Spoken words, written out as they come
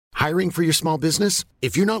Hiring for your small business?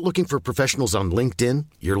 If you're not looking for professionals on LinkedIn,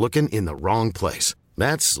 you're looking in the wrong place.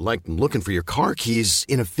 That's like looking for your car keys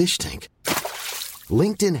in a fish tank.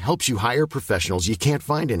 LinkedIn helps you hire professionals you can't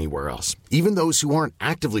find anywhere else, even those who aren't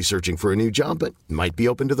actively searching for a new job but might be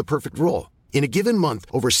open to the perfect role. In a given month,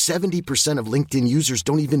 over 70% of LinkedIn users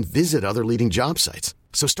don't even visit other leading job sites.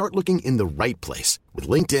 So start looking in the right place. With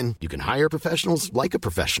LinkedIn, you can hire professionals like a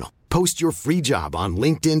professional. Post your free job on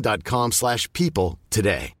linkedin.com/people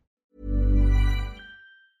today.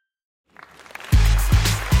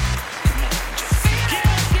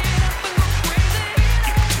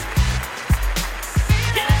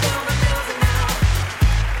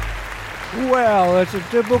 Well, it's a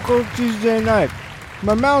typical Tuesday night.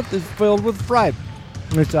 My mouth is filled with fright.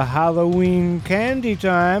 It's a Halloween candy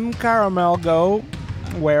time, caramel go,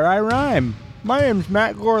 where I rhyme. My name's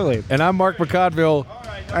Matt Gorley. And I'm Mark McConville.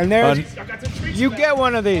 And there's, you get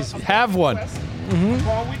one of these. Have one.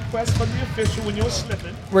 Call request from the official when you were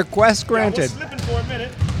slipping. Request I was granted. slipping for a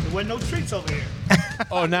minute. There were no treats over here.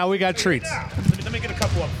 Oh, now we got treats. Yeah. Let me get a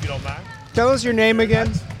couple up if you don't mind. Tell us your name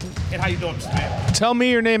again. And how you doing, Mr. Man? Tell me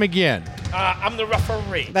your name again. I'm the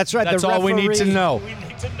referee. That's right. That's the all we need to referee. know. We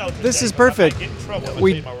need to know today. This is I perfect. might get in trouble if I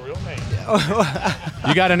We- tell you my real name.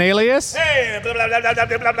 You got an alias? Hey, blah, blah, blah, blah,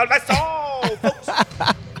 blah, blah, blah. That's all,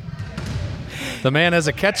 folks. The man has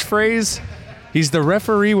a catchphrase. He's the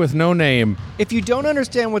referee with no name. If you don't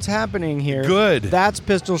understand what's happening here, Good. That's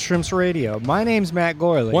Pistol Shrimps Radio. My name's Matt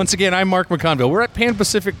Gorley. Once again, I'm Mark McConville. We're at Pan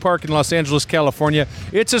Pacific Park in Los Angeles, California.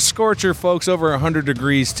 It's a scorcher, folks, over 100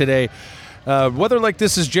 degrees today. Weather like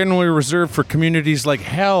this is generally reserved for communities like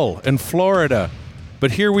hell in Florida.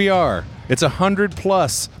 But here we are. It's 100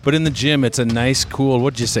 plus, but in the gym, it's a nice, cool,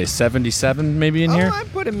 what'd you say, 77 maybe in here? I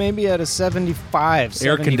put it maybe at a 75, 74.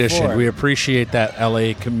 Air conditioned. We appreciate that,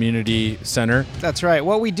 LA Community Center. That's right.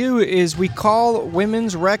 What we do is we call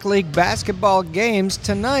women's rec league basketball games.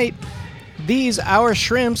 Tonight, these, our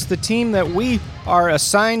Shrimps, the team that we are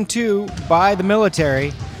assigned to by the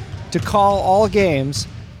military to call all games,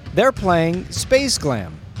 they're playing Space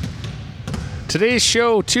Glam. Today's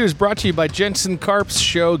show, too, is brought to you by Jensen Karp's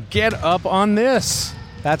show, Get Up on This.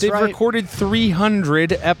 That's They've right. recorded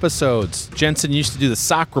 300 episodes. Jensen used to do the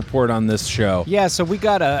sock report on this show. Yeah, so we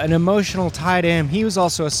got an emotional tie to him. He was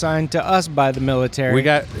also assigned to us by the military.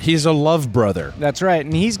 He's a love brother. That's right,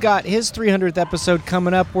 and he's got his 300th episode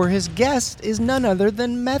coming up where his guest is none other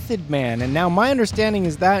than Method Man. And now my understanding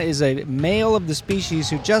is that is a male of the species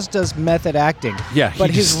who just does method acting. Yeah, but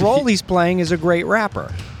his role he's playing is a great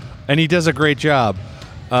rapper. And he does a great job.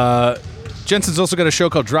 Jensen's also got a show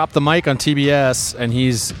called Drop the Mic on TBS, and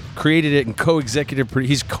he's created it and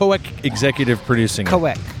he's co-executive producing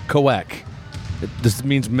it. Co-ec. This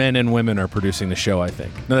means men and women are producing the show, I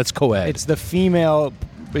think. No, that's co-ed. It's the female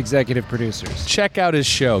executive producers. Check out his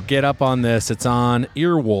show. Get Up on This. It's on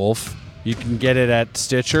Earwolf. You can get it at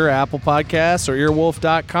Stitcher, Apple Podcasts, or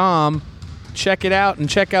earwolf.com. Check it out and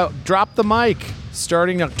check out Drop the Mic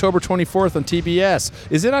starting October 24th on TBS.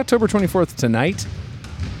 Is it October 24th tonight?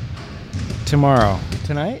 Tomorrow.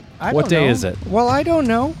 Tonight? What day is it? Well, I don't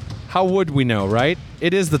know. How would we know, right?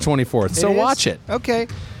 It is the 24th, so It is? watch it. Okay.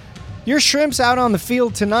 Your Shrimps out on the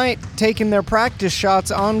field tonight taking their practice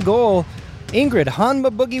shots on goal. Ingrid Hanma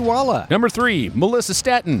Boogiewala. Number 3, Melissa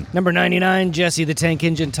Stetton. Number 99, Jesse the Tank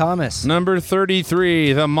Engine Thomas. Number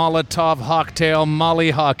 33, the Molotov Hawktail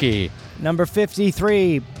Molly Hockey. Number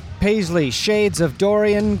 53, Paisley Shades of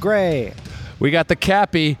Dorian Gray. We got the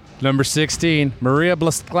Cappy, number 16, Maria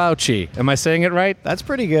Blasclauchi. Am I saying it right? That's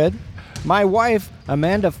pretty good. My wife,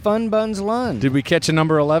 Amanda Funbuns Lund. Did we catch a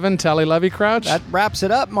number 11, Tally Levy Crouch? That wraps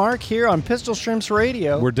it up, Mark, here on Pistol Shrimps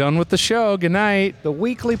Radio. We're done with the show. Good night. The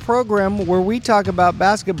weekly program where we talk about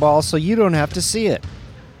basketball so you don't have to see it.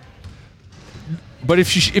 But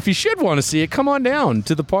if you should want to see it, come on down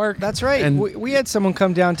to the park. That's right. And We had someone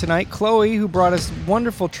come down tonight, Chloe, who brought us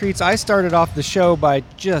wonderful treats. I started off the show by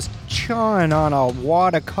just chawing on a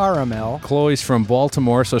wad of caramel. Chloe's from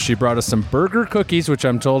Baltimore, so she brought us some burger cookies, which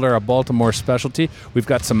I'm told are a Baltimore specialty. We've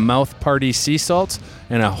got some mouth party sea salts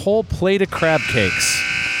and a whole plate of crab cakes.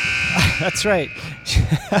 That's right.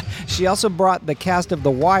 She also brought the cast of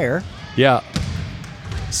The Wire. Yeah.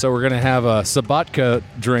 So we're going to have a Sabatka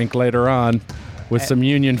drink later on with some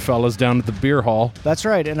Union fellas down at the beer hall. That's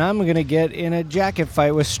right, and I'm going to get in a jacket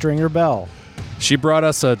fight with Stringer Bell. She brought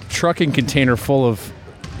us a trucking container full of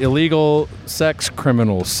illegal sex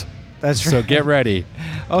criminals. That's So right. get ready.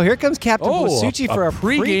 Oh, here comes Captain Blasucci for a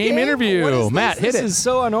pregame interview. What is this? Matt, hit This it. is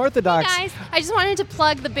so unorthodox. Hey guys, I just wanted to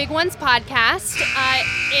plug the Big Ones podcast. You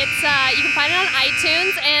can find it on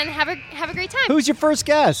iTunes and have a great time. Who's your first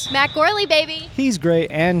guest? Matt Gorley, baby. He's great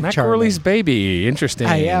and Matt charming. Gorley's baby. Interesting.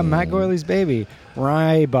 Yeah, Matt Gorley's baby.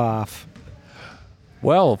 Ryboff.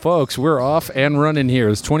 Well, folks, we're off and running here.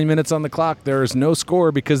 There's 20 minutes on the clock. There is no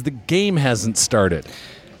score because the game hasn't started.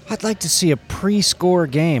 I'd like to see a pre-score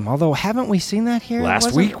game. Although, haven't we seen that here?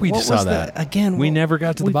 Last week we saw that. Again, We never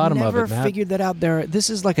got to the bottom of it, We've never Matt. figured that out. This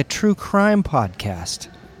is like a true crime podcast.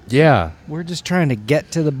 Yeah. We're just trying to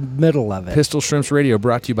get to the middle of it. Pistol Shrimps Radio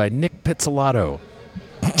brought to you by Nick Pizzolatto.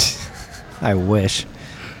 I wish.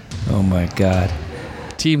 Oh, my God.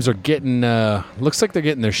 Teams are getting, looks like they're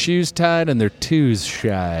getting their shoes tied and their twos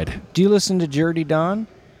shied. Do you listen to Dirty Dawn?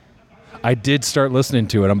 I did start listening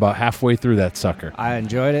to it. I'm about halfway through that sucker. I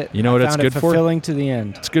enjoyed it. You know what I it's found good it for? fulfilling to the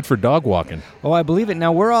end. It's good for dog walking. Oh, I believe it.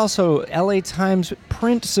 Now, we're also LA Times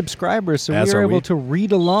print subscribers, so As we are are able we. to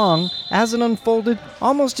read along as it unfolded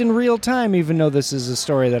almost in real time, even though this is a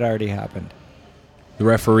story that already happened. The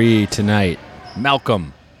referee tonight,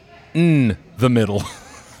 Malcolm, in the middle.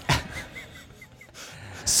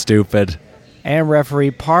 Stupid. And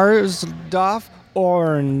referee Parsdorf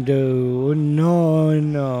Orndo.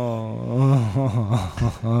 No.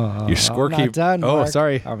 Your scorekeeper. I'm not done, Oh, Mark.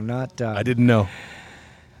 sorry. I'm not done. I didn't know.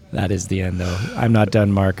 That is the end, though. I'm not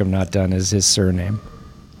done, Mark. I'm not done is his surname.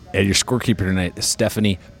 And your scorekeeper tonight is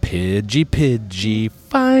Stephanie Pidgey.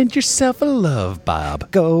 Find yourself a love,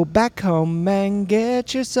 Bob. Go back home and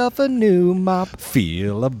get yourself a new mop.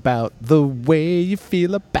 Feel about the way you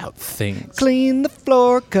feel about things. Clean the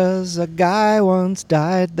floor 'cause a guy once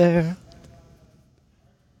died there.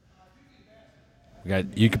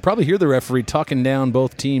 You could probably hear the referee talking down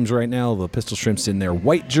both teams right now. The Pistol Shrimps in their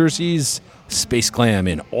white jerseys, Space Clam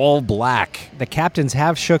in all black. The captains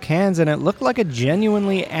have shook hands, and it looked like a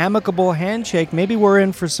genuinely amicable handshake. Maybe we're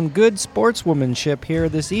in for some good sportswomanship here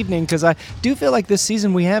this evening, because I do feel like this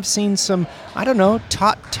season we have seen some, I don't know,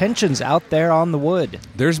 taut tensions out there on the wood.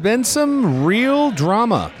 There's been some real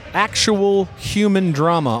drama, actual human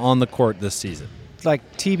drama on the court this season.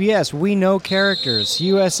 Like TBS, we know characters.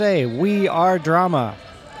 USA, we are drama.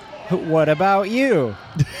 What about you?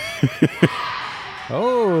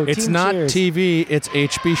 Oh, It's team not cheers. TV, it's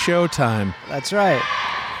HB Showtime. That's right.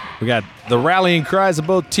 We got the rallying cries of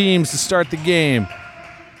both teams to start the game.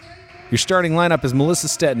 Your starting lineup is Melissa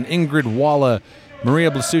Stetton, Ingrid Walla,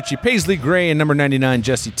 Maria Blasucci, Paisley Gray, and number 99,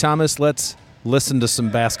 Jesse Thomas. Let's listen to some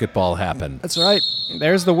basketball happen. That's right.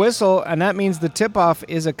 There's the whistle, and that means the tip-off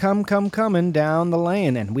is a coming down the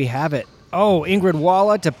lane, and we have it. Oh, Ingrid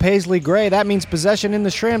Walla to Paisley Gray. That means possession in the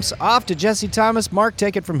Shrimps. Off to Jesse Thomas. Mark,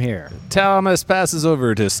 take it from here. Thomas passes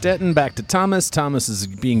over to Stetton, back to Thomas. Thomas is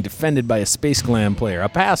being defended by a Space Glam player. A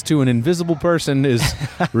pass to an invisible person is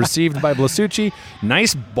received by Blasucci.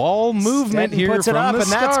 Nice ball movement Stetton here puts from it up, the and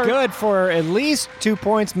that's start. good for at least 2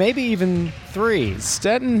 points, maybe even 3.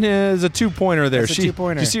 Stetton is a two-pointer there. That's a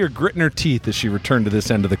two-pointer. You see her gritting her teeth as she returned to this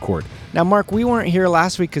end of the court. Now, Mark, we weren't here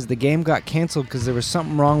last week because the game got canceled because there was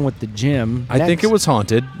something wrong with the gym. I think it was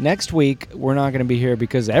haunted. Next week, we're not going to be here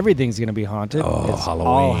because everything's going to be haunted. Oh, it's Halloween.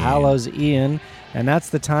 All Hallows Ian, and that's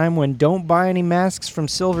the time when don't buy any masks from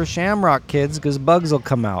Silver Shamrock, kids, because bugs will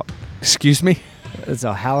come out. Excuse me? It's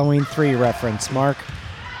a Halloween 3 reference, Mark.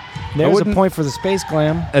 There's a wouldn't- point for the Space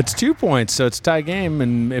Glam. It's 2 points, so it's a tie game,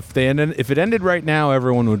 and if it ended right now,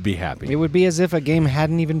 everyone would be happy. It would be as if a game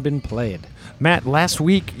hadn't even been played. Matt, last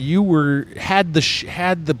week you had the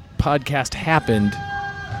podcast happened,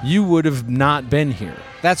 you would have not been here.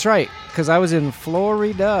 That's right, because I was in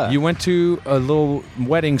Florida. You went to a little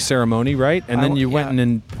wedding ceremony, right? And then you yeah. went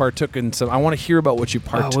and partook in some. I want to hear about what you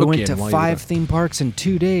partook in. we went to while you 5 were theme parks in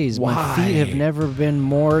 2 days. My Why? feet have never been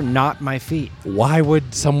more not my feet. there. Why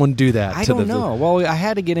would someone do that? I to don't know. Well, I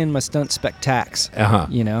had to get in my stunt spectacs. Uh-huh.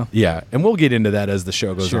 You know? Yeah, and we'll get into that as the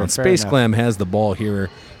show goes Sure, on. fair Space enough. Glam has the ball here.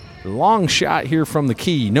 Long shot here from the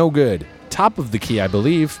key. No good. Top of the key, I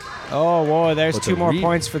believe. Oh, whoa, there's What's 2 a more re-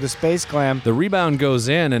 points for the Space Glam. The rebound goes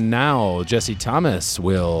in, and now Jesse Thomas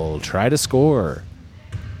will try to score.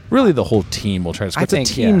 Really, the whole team will try to score. It's a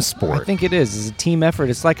team sport. I think it is. It's a team effort.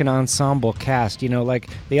 It's like an ensemble cast. You know, like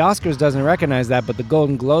the Oscars doesn't recognize that, but the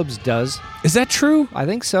Golden Globes does. Is that true? I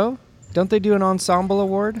think so. Don't they do an ensemble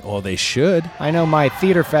award? Oh, they should. I know my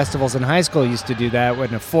theater festivals in high school used to do that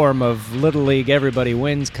in a form of Little League, everybody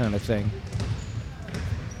wins kind of thing.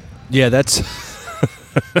 Yeah, that's...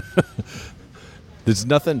 There's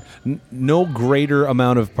nothing, no greater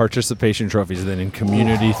amount of participation trophies than in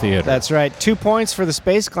community theater. That's right. 2 points for the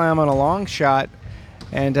Space Glam on a long shot.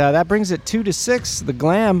 And that brings it 2-6. The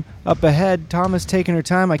Glam up ahead. Thomas taking her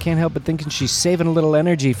time. I can't help but thinking she's saving a little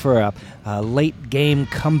energy for a late game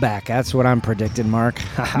comeback. That's what I'm predicting, Mark.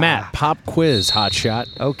 Matt, pop quiz, hot shot.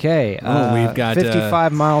 Okay. We've got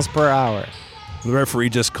 55 miles per hour. The referee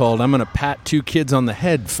just called, I'm going to pat 2 kids on the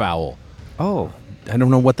head foul. Oh. I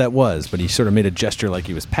don't know what that was, but he sort of made a gesture like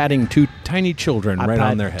he was patting 2 tiny children right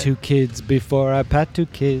on their head. I pat 2 kids before I pat 2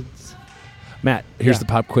 kids. Matt, here's the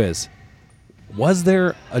pop quiz. Was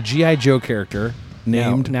there a G.I. Joe character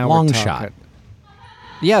named now we're Longshot? talking.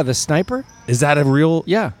 Yeah, the sniper? Is that a real?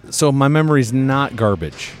 Yeah. So my memory's not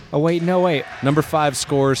garbage. Oh, wait, no, wait. Number 5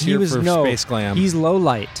 scores here for Space Glam. He's low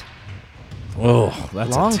light. Oh,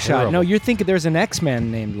 that's Longshot. No, you're thinking there's an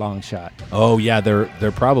X-Men named Longshot. Oh, yeah, there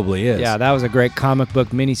probably is. Yeah, that was a great comic book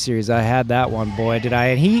miniseries. I had that one, boy, did I.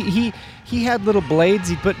 And he had little blades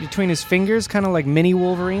he'd put between his fingers, kind of like mini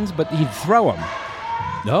Wolverines, but he'd throw them.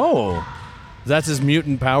 No. That's his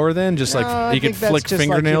mutant power then? Just like he could flick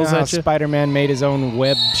fingernails at you? Spider-Man made his own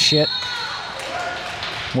web shit.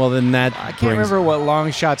 Well, then that I can't remember what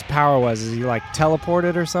Longshot's power was. Is he like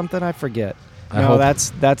teleported or something? I forget. No,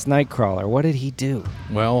 that's Nightcrawler. What did he do?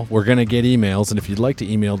 Well, we're going to get emails, and if you'd like to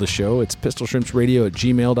email the show, it's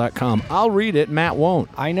pistolshrimpsradio@gmail.com. I'll read it. Matt won't.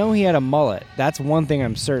 I know he had a mullet. That's one thing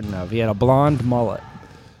I'm certain of. He had a blonde mullet.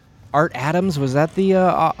 Art Adams, was that the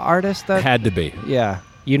artist? That Had to be. Yeah.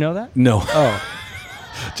 You know that? No. Oh.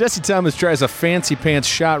 Jesse Thomas tries a fancy pants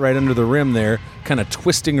shot right under the rim there, kind of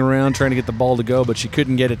twisting around, trying to get the ball to go, but she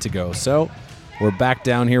couldn't get it to go. So we're back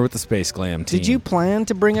down here with the Space Glam team. Did you plan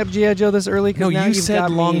to bring up G.I. Joe this early? No, you said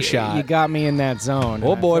Longshot. You got me in that zone.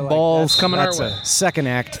 Oh, boy, ball's coming our way. That's a second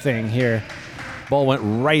act thing here. Ball went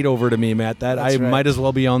right over to me, Matt. That's right. Might as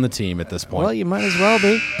well be on the team at this point. Well, you might as well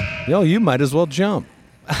be. No, you might as well jump.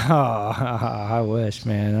 Oh, I wish,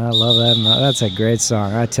 man. I love that. That's a great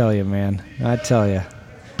song. I tell you, man. I tell you.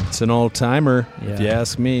 It's an old-timer, if you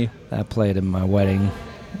ask me. That played in my wedding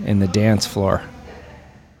in the dance floor.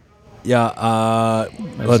 Yeah,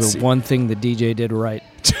 let's see. One thing the DJ did right.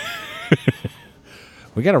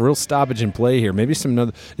 We got a real stoppage in play here. Maybe some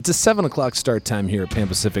other. It's a 7 o'clock start time here at Pan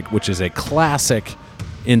Pacific, which is a classic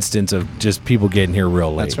instance of just people getting here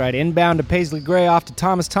real late. That's right. Inbound to Paisley Gray, off to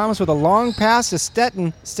Thomas. Thomas with a long pass to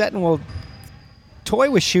Stetton. Stetton will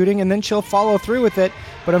toy with shooting, and then she'll follow through with it.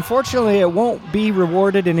 But unfortunately, it won't be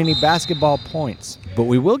rewarded in any basketball points. But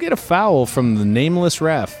we will get a foul from the nameless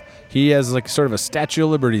ref. He has like sort of a Statue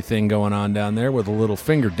of Liberty thing going on down there with a little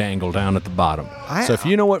finger dangle down at the bottom. So if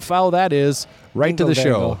you know what foul that is, write to the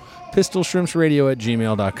show.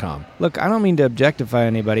 pistolshrimpsradio@gmail.com. Look, I don't mean to objectify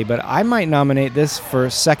anybody, but I might nominate this for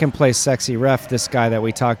second place sexy ref, this guy that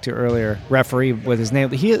we talked to earlier, referee with his name.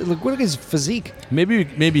 Look at his physique.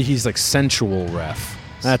 Maybe he's like sensual ref.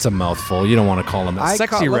 That's a mouthful. You don't want to call him that.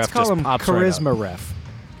 Sexy ref. Let's call him charisma right ref.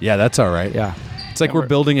 Yeah, that's all right. Yeah. It's like we're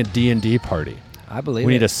building a D&D party. I believe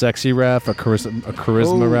we need a sexy ref, a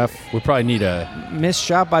charisma ref. We probably need a... Missed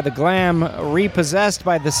shot by the Glam, repossessed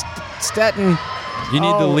by the Stetton. You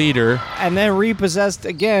need the leader. And then repossessed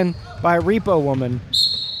again by Repo Woman.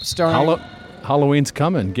 Starring... Halloween's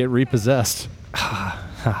coming. Get repossessed.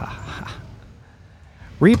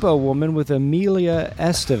 Repo Woman with Amelia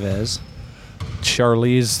Estevez.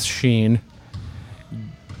 Charlize Sheen.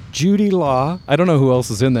 Judy Law. I don't know who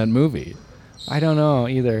else is in that movie. I don't know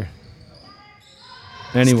either.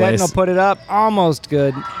 Anyways. Stetton will put it up. Almost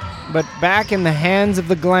good. But back in the hands of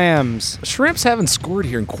the Glams. Shrimps haven't scored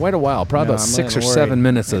here in quite a while. Probably about 6 or 7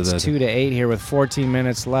 minutes of this. It's 2-8 here with 14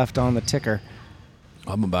 minutes left on the ticker.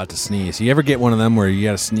 I'm about to sneeze. You ever get one of them where you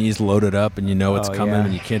got to sneeze loaded up and you know it's coming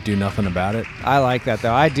and you can't do nothing about it? I like that,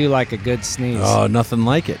 though. I do like a good sneeze. Oh, nothing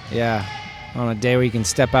like it. Yeah. On a day where you can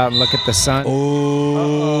step out and look at the sun.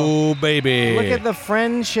 Oh, baby. Look at the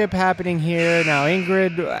friendship happening here. Now,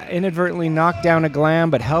 Ingrid inadvertently knocked down a Glam,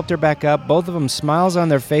 but helped her back up. Both of them smiles on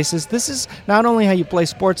their faces. This is not only how you play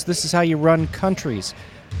sports, this is how you run countries.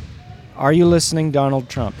 Are you listening, Donald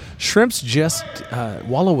Trump? Shrimps just...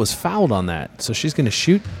 Walla was fouled on that, so she's going to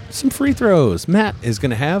shoot some free throws. Matt is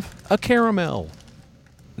going to have a caramel.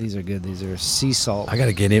 These are good. These are sea salt. I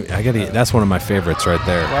gotta get him. That's one of my favorites right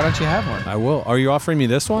there. Why don't you have one? I will. Are you offering me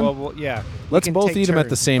this one? Well yeah. Let's both eat them at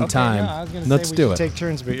the same time. No, I was gonna Let's say we do should it. Take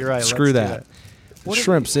turns, but you're right. Screw that.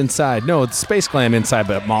 Shrimps inside. No, it's Space Glam inside,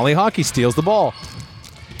 but Molly Hockey steals the ball.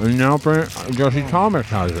 And now Jesse Thomas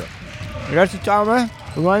has it. Jesse Thomas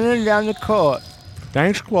running down the court.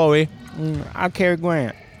 Thanks, Chloe. I carry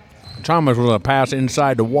Grant. Thomas with a pass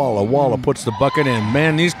inside to Walla. Walla puts the bucket in.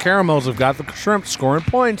 Man, these caramels have got the Shrimps scoring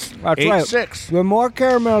points. That's 8-6. Right. The more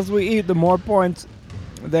caramels we eat, the more points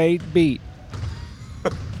they beat.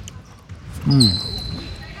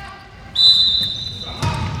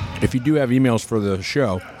 If you do have emails for the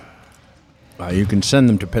show, you can send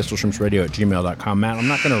them to pistolshrimpsradio@gmail.com. Matt, I'm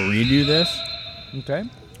not going to read you this. Okay.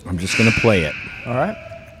 I'm just going to play it. All right.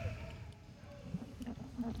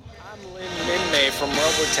 I'm Lin May from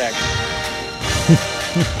Robotech.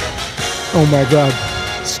 Oh my God.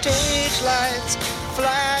 Stage lights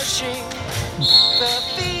flashing, the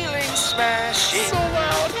feeling smashing. So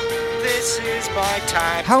loud. This is my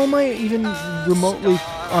time. How am I even remotely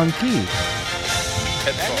on key?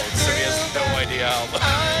 Headphones, so he has no idea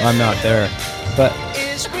how. I'm not there. But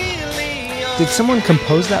Is really did someone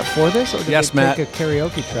compose that for this, or did Yes, they Matt. take a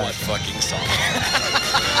karaoke What track? fucking song?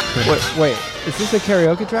 Wait, is this a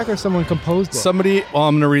karaoke track or someone composed it? Somebody, well,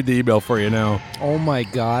 I'm going to read the email for you now. Oh my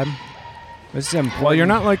God. This is important. Well, you're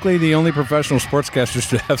not likely the only professional sportscasters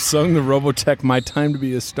to have sung the Robotech My Time to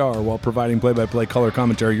Be a Star while providing play-by-play color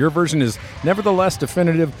commentary. Your version is nevertheless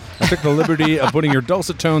definitive. I took the liberty of putting your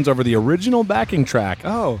dulcet tones over the original backing track.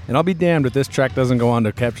 Oh. And I'll be damned if this track doesn't go on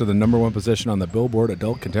to capture the #1 position on the Billboard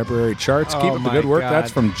Adult Contemporary charts. Keep Oh up the good my work. God.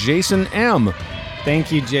 That's from Jason M.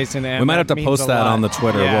 Thank you, Jason. We might have to post that on the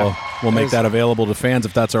Twitter. We'll make that available to fans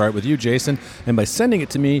if that's all right with you, Jason. And by sending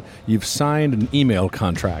it to me, you've signed an email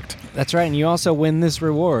contract. That's right, and you also win this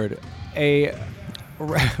reward: a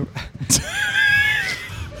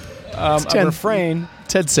refrain,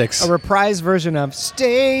 Ted 6. a reprised version of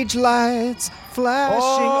 "Stage Lights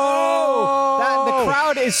Flashing." The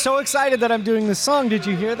crowd is so excited that I'm doing this song. Did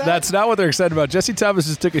you hear that? That's not what they're excited about. Jesse Thomas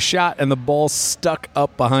just took a shot and the ball stuck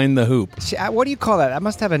up behind the hoop. What do you call that? That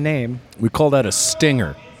must have a name. We call that a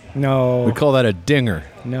stinger. No. We call that a dinger.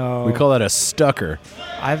 No. We call that a stucker.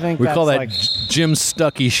 I think We that's call that like Jim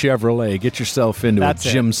Stuckey Chevrolet. Get yourself into That's a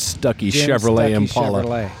it. Jim Stuckey Jim Chevrolet Stuckey Impala.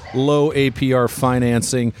 Chevrolet. Low APR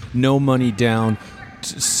financing, no money down,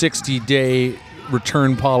 60-day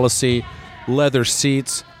return policy, leather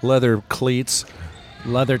seats, leather cleats,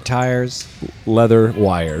 leather tires. leather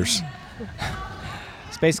wires.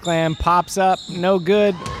 Space Glam pops up, no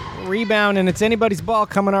good. Rebound, and it's anybody's ball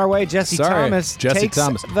coming our way. Jesse Sorry, Thomas Jesse takes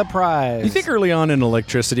Thomas. the prize. You think early on in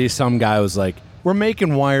electricity, some guy was like, we're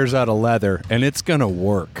making wires out of leather, and it's going to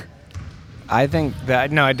work. I think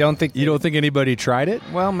that. No, I don't think. You don't think anybody tried it?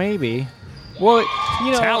 Well, maybe. Well,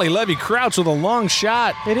 you know, Tally Levy Crouch with a long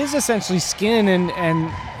shot. it is essentially skin,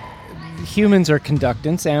 and humans are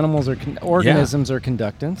conductants. Animals are organisms are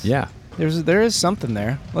conductants. Yeah. There is something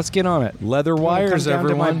there. Let's get on it. Leather You wanna wires, come down to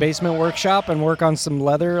my everyone. basement workshop and work on some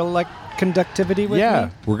leather conductivity with Yeah.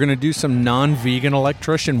 me. We're going to do some non-vegan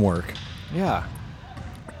electrician work. Yeah.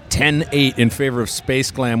 10-8 in favor of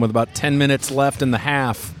Space Glam with about 10 minutes left in the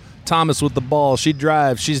half. Thomas with the ball. She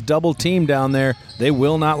drives. She's double teamed down there. They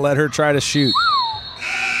will not let her try to shoot.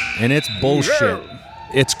 And it's bullshit.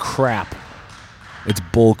 It's crap. It's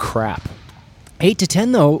bull crap.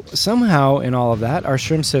 8-10 though. Somehow in all of that, our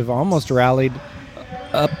Shrimps have almost rallied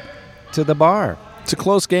up to the bar. It's a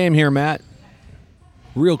close game here, Matt.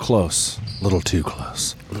 Real close. A little too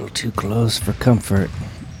close. A little too close for comfort.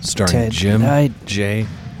 Starring Ted Jim Knight. J.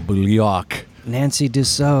 Bullock. Nancy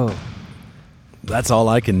Dussault, That's all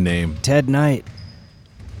I can name. Ted Knight,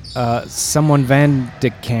 someone Van de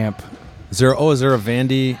Kamp. Is there a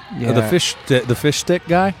Vandy? Yeah. The fish stick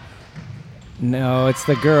guy? No, it's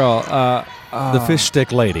the girl. The fish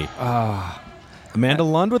stick lady. Amanda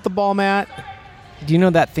Lund with the ball, Matt. Do you know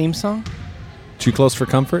that theme song? Too close for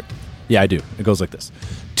comfort? Yeah, I do. It goes like this.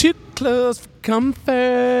 Too close for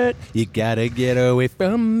comfort. You gotta get away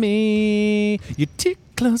from me. You're too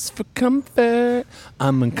close for comfort.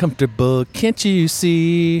 I'm uncomfortable, can't you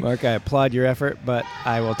see? Mark, I applaud your effort, but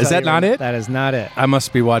I will tell Is that you not it? That is not it. I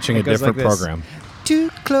must be watching a It goes different like this. program. Too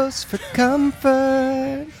close for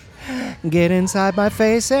comfort. Get inside my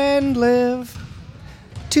face and live.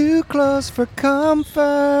 Too close for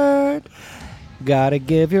comfort. Gotta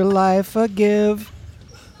give your life a give.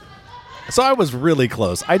 So I was really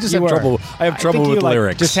close. I just You have were. trouble. I have trouble think with you,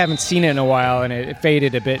 lyrics. Just haven't seen it in a while, and it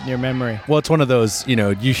faded a bit in your memory. Well, it's one of those,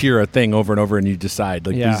 you hear a thing over and over and you decide,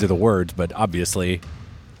 Yeah. these are the words, but obviously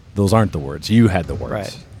those aren't the words. You had the words.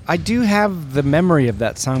 Right. I do have the memory of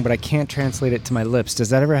that song, but I can't translate it to my lips. Does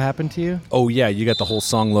that ever happen to you? Oh, yeah, you got the whole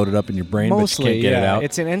song loaded up in your brain, but you can't get it out.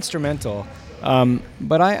 It's an instrumental.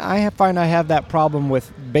 But I find I have that problem with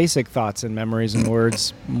basic thoughts and memories and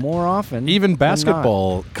words more often. Even than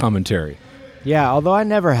basketball commentary. not. Yeah, although I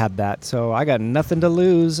never had that, so I got nothing to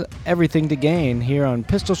lose, everything to gain here on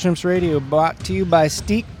Pistol Shrimps Radio, brought to you by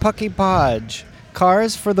Steak Pucky Podge.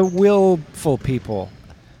 Cars for the willful people.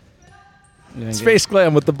 You think Space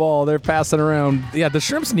Glam with the ball. They're passing around. Yeah, the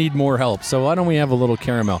Shrimps need more help, so why don't we have a little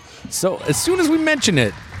caramel? So as soon as we mention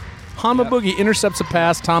it, Hama Boogie intercepts a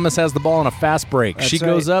pass. Thomas has the ball on a fast break. That's she right.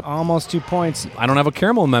 goes up. Almost 2 points. I don't have a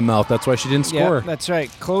caramel in my mouth. That's why she didn't score. Yeah, that's right.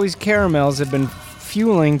 Chloe's Caramels have been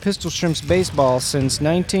fueling Pistol Shrimps baseball since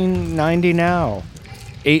 1990 now.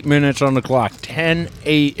 8 minutes on the clock.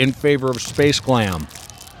 10-8 in favor of Space Glam.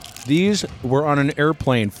 These were on an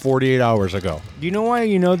airplane 48 hours ago. Do you know why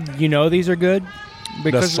you know these are good?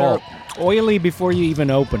 Because salt. they're oily before you even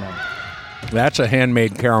open them. That's a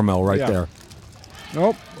handmade caramel right there.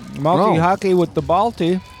 Nope. Multi hockey with the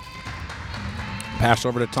Balti. Pass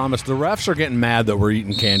over to Thomas. The refs are getting mad that we're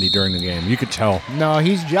eating candy during the game. You could tell. No,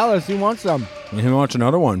 he's jealous. He wants some. He wants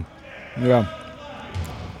another one. Yeah.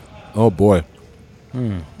 Oh, boy.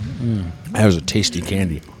 That was a tasty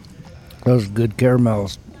candy. Those good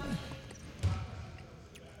caramels.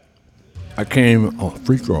 I came... Oh,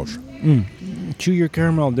 free throws. Chew your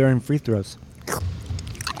caramel during free throws.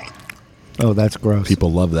 Oh, that's gross.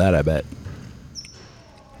 People love that, I bet.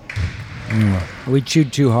 We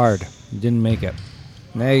chewed too hard. Didn't make it.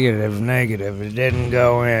 Negative. It didn't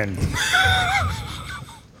go in.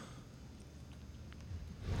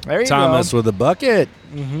 There you Thomas go. with a bucket.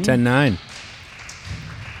 10-9.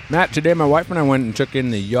 Matt, today my wife and I went and took in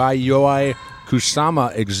the Yayoi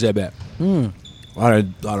Kusama exhibit. A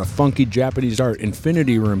lot of funky Japanese art.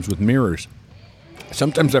 Infinity rooms with mirrors.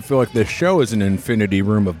 Sometimes I feel like this show is an infinity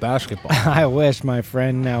room of basketball. I wish, my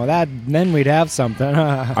friend. Now then we'd have something.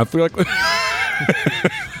 I feel like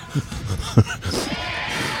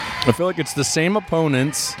I feel like it's the same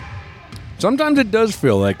opponents. Sometimes it does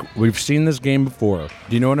feel like we've seen this game before.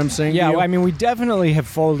 Do you know what I'm saying? Yeah, to you? well, I mean, we definitely have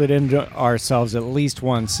folded into ourselves at least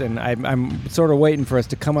once, and I'm sort of waiting for us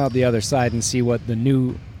to come out the other side and see what the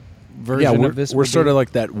new version of this we're will sort be. of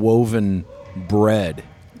like that woven bread.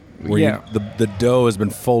 Where Yeah. the dough has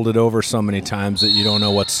been folded over so many times that you don't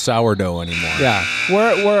know what's sourdough anymore. Yeah,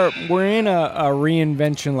 we're in a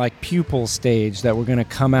reinvention like pupil stage that we're going to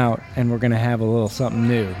come out and we're going to have a little something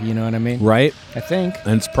new. You know what I mean? Right? I think.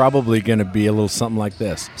 And it's probably going to be a little something like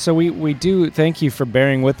this. So we do thank you for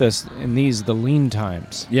bearing with us in the lean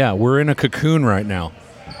times. Yeah, we're in a cocoon right now.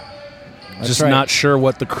 Just right. not sure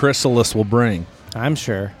what the chrysalis will bring. I'm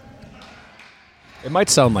sure. It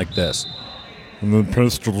might sound like this. And the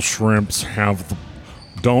Pistol Shrimps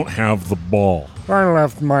don't have the ball. I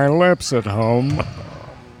left my lips at home.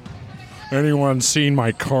 Anyone seen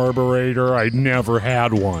my carburetor? I never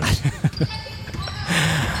had one.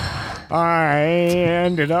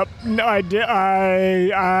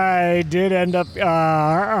 I did end up.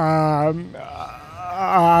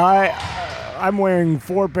 I'm wearing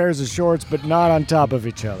 4 pairs of shorts, but not on top of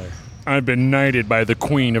each other. I've been knighted by the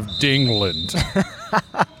Queen of Dingland.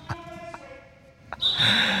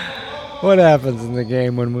 What happens in the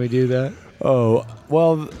game when we do that? Oh,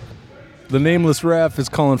 well, the nameless ref is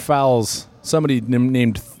calling fouls. Somebody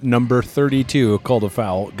named number 32 called a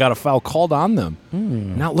foul. Got a foul called on them.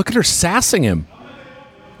 Now look at her sassing him.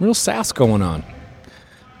 Real sass going on.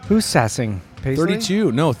 Who's sassing? Paisley?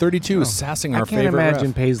 32. No, 32 is sassing our I can't favorite imagine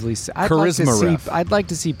ref. Paisley. Charisma ref. I'd like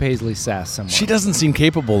to see Paisley sass someone. She doesn't seem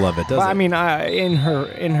capable of it, does Well, it? I mean, in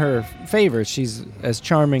her favor, she's as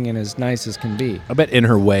charming and as nice as can be. I bet in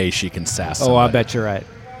her way she can sass Oh, somebody. I bet you're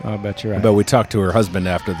right. But we talked to her husband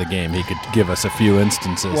after the game. He could give us a few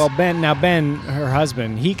instances. Well, Ben, her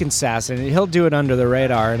husband, he can sass, and he'll do it under the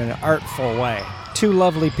radar in an artful way. Two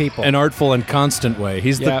lovely people. an artful and constant way.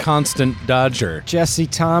 He's the Yeah. constant dodger. Jesse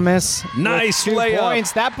Thomas. Nice with 2 layup.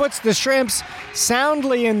 points. That puts the Shrimps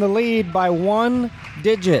soundly in the lead by 1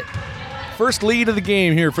 digit. First lead of the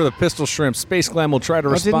game here for the Pistol Shrimps. Space Glam will try to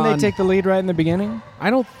Well, respond. didn't they take the lead right in the beginning? I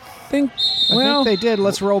don't think. I Well, think they did.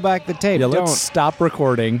 Let's roll back the tape. yeah. Don't. Let's stop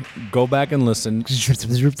recording. Go back and listen.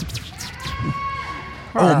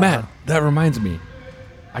 Oh, Matt, that reminds me.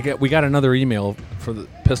 We got another email for the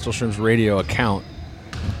Pistol Shrimps radio account,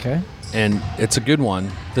 Okay. and it's a good one.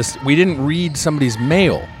 We didn't read somebody's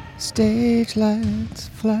mail. Stage lights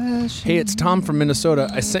flashing. Hey, it's Tom from Minnesota.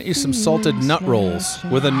 I sent you some salted nut rolls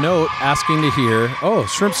with a note asking to hear. Oh,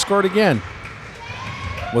 Shrimp scored again.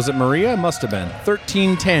 Was it Maria? Must have been.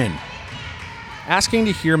 13-10. Asking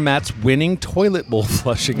to hear Matt's winning toilet bowl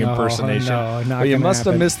flushing impersonation. no, not But you gonna must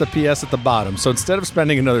have happen. missed the PS at the bottom. So instead of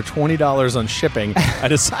spending another $20 on shipping, I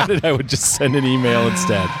decided I would just send an email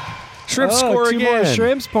instead. Shrimp score 2 again. more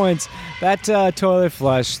Shrimps points. That toilet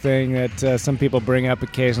flush thing that some people bring up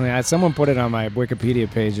occasionally. Someone put it on my Wikipedia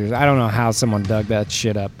page. I don't know how someone dug that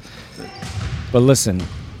shit up. But listen,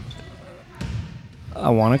 I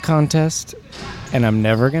won a contest, and I'm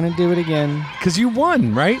never going to do it again. Because you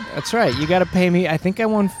won, right? That's right. You got to pay me. I think I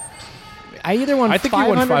won. I either won I think you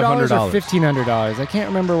won $500 $500. or $1,500. I can't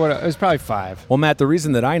remember what it was. Probably $5. Well, Matt, the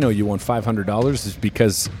reason that I know you won $500 is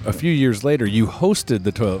because a few years later you hosted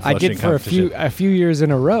the toilet I flushing did for competition. a few years in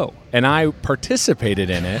a row. And I participated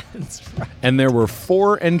in it. And there were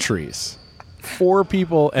 4 entries. 4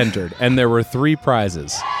 people entered, and there were 3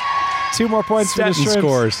 prizes. 2 more points for the Stetton Shrimps.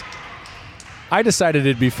 scores. I decided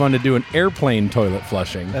it'd be fun to do an airplane toilet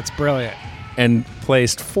flushing, That's brilliant. and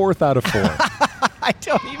placed 4th out of 4. I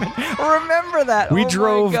don't even remember that. We Oh my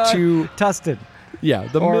drove God. to- Tustin. Yeah,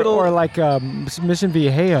 the Or, middle. or like Mission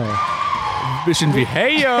Viejo. Mission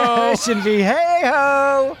Viejo. Mission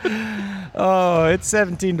Viejo. Oh, it's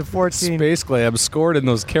 17-14. Space Glam scored, and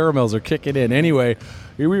those caramels are kicking in. Anyway,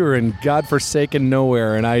 we were in godforsaken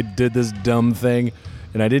nowhere, and I did this dumb thing,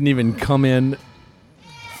 and I didn't even come in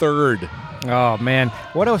 3rd. Oh, man.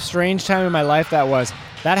 What a strange time in my life that was.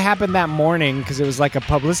 That happened that morning because it was like a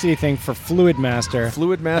publicity thing for Fluid Master.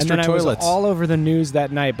 Fluid Master and then toilets. I was all over the news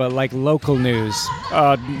that night, but like local news.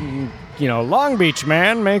 Long Beach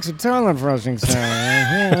man makes a toilet flushing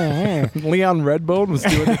sound. Leon Redbone was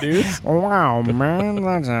doing the news. Wow, man,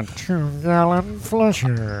 that's a 2-gallon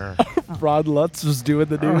flusher. Rod Lutz was doing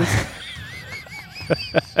the news.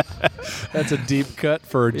 That's a deep cut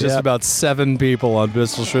for just Yep. about 7 people on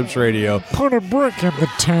Bristol Shrimps Radio. Put a brick in the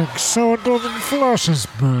tank so it doesn't flush as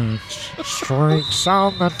much. Streaks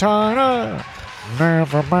on the tire.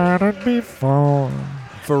 Never mattered before.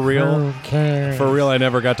 For real? Who cares? For real, I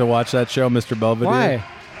never got to watch that show, Mr. Belvedere. Why?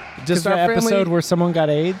 Just Just the our family. episode where someone got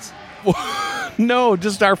AIDS? No,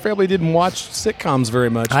 just our family didn't watch sitcoms very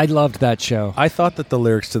much. I loved that show. I thought that the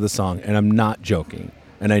lyrics to the song, and I'm not joking,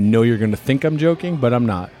 and I know you're going to think I'm joking, but I'm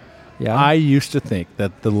not. Yeah. I used to think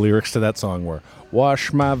that the lyrics to that song were,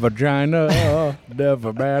 "Wash my vagina,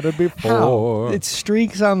 never mattered before." How? It's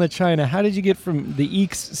streaks on the china. How did you get from the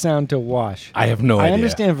eeks sound to wash? I have no I idea.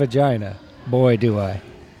 understand vagina. Boy, do I.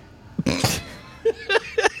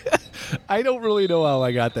 I don't really know how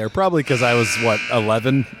I got there. Probably because I was,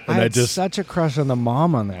 11? I had such a crush on the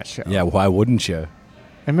mom on that show. Yeah, why wouldn't you? I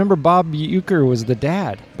remember Bob Euchre was the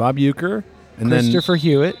dad. Bob Euchre, and Christopher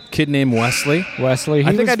Hewitt. then kid named Wesley. Wesley. He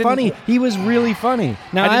I think was I didn't- funny. He was really funny.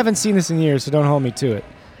 Now, I didn't- haven't seen this in years, so don't hold me to it.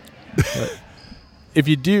 If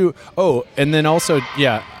you do, and then also,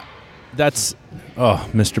 yeah, that's,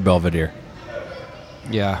 Mr. Belvedere.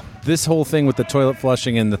 Yeah. This whole thing with the toilet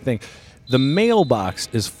flushing and the thing. The mailbox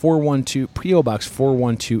is 412 P.O. Box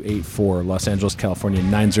 41284, Los Angeles, California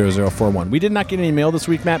 90041. We did not get any mail this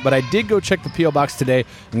week, Matt, but I did go check the P.O. Box today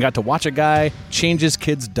and got to watch a guy change his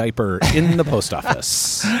kid's diaper in the post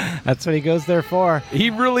office. That's what he goes there for.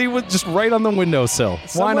 He really was just right on the windowsill. Why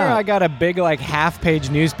Somewhere not? I got a big,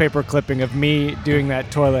 half-page newspaper clipping of me doing that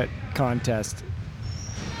toilet contest.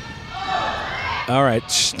 All right,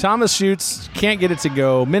 Thomas shoots, can't get it to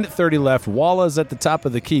go. Minute 30 left. Walla's at the top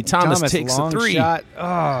of the key. Thomas takes long a 3. shot.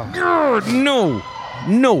 Oh.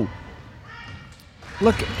 No.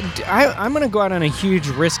 Look, I'm going to go out on a huge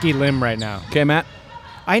risky limb right now. Okay, Matt.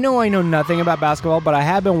 I know nothing about basketball, but I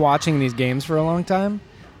have been watching these games for a long time.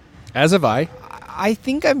 As have I. I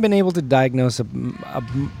think I've been able to diagnose a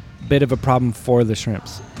bit of a problem for the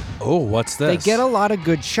Shrimps. Oh, what's this? They get a lot of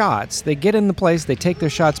good shots. They get in the place, they take their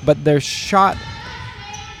shots, but their shot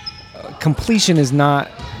completion is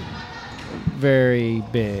not very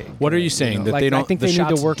big. What are you saying? That like, they don't? I think the they need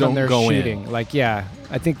shots to work don't on their go shooting. in. Like, yeah,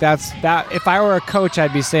 I think that's that. If I were a coach,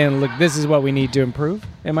 I'd be saying, "Look, this is what we need to improve."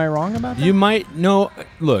 Am I wrong about that? You might know.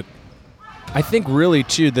 Look, I think really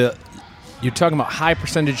too you're talking about high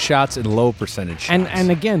percentage shots and low percentage shots. And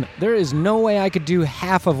again, there is no way I could do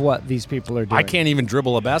half of what these people are doing. I can't even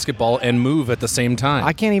dribble a basketball and move at the same time.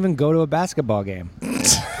 I can't even go to a basketball game.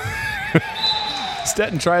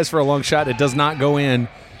 Stetton tries for a long shot. It does not go in.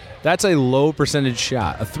 That's a low percentage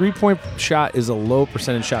shot. A 3-point shot is a low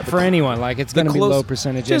percentage shot. For anyone, like it's going to be low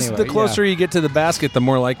percentage just anyway. the closer you get to the basket, the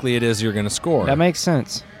more likely it is you're going to score. That makes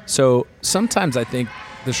sense. So sometimes I think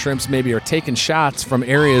the Shrimps maybe are taking shots from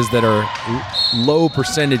areas that are low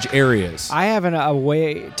percentage areas. I have a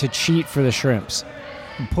way to cheat for the Shrimps.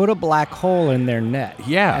 Put a black hole in their net.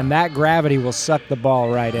 Yeah. And that gravity will suck the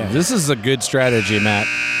ball right in. This is a good strategy, Matt.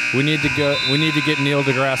 We need to get Neil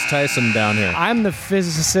deGrasse Tyson down here. I'm the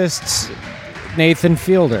physicist's Nathan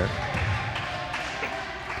Fielder.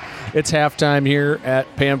 It's halftime here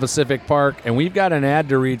at Pan Pacific Park, and we've got an ad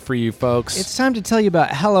to read for you folks. It's time to tell you about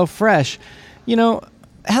HelloFresh. You know,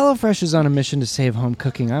 HelloFresh is on a mission to save home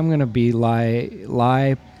cooking. I'm going to be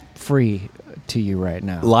lie free to you right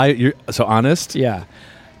now. You're so honest? Yeah.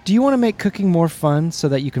 Do you want to make cooking more fun so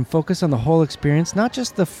that you can focus on the whole experience, not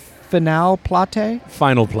just the finale plate?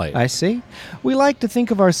 Final plate. I see. We like to think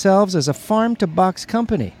of ourselves as a farm-to-box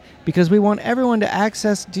company. because we want everyone to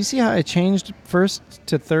access. Do you see how I changed first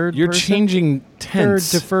to third You're person? changing Third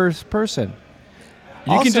tense. to first person.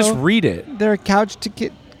 You can just read it. They're a couch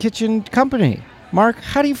to kitchen company. Mark,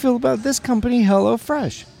 how do you feel about this company,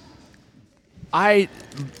 HelloFresh?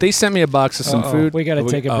 They sent me a box of some food. We got to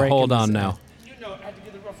take a break. Hold in on this. now. You know, I had to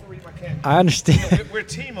give the referee my can. I understand. We're a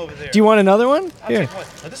team over there. Do you want another one? I'll Here. take one.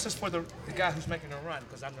 Now, this is for the guy who's making a run,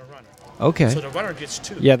 because I'm the runner. Okay. So the runner gets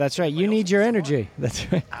 2. Yeah, that's right. You need your energy.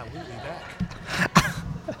 That's right. I will be back.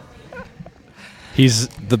 He's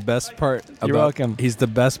the best part. You're welcome. He's the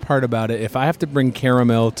best part about it. If I have to bring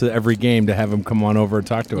Caramel to every game to have him come on over and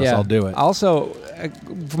talk to us, I'll do it. Also,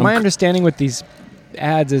 from my understanding with these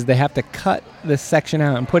ads is they have to cut this section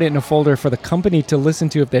out and put it in a folder for the company to listen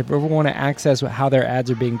to if they ever want to access how their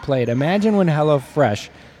ads are being played. Imagine when HelloFresh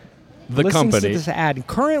The listens company. to this ad,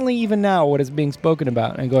 currently even now what is being spoken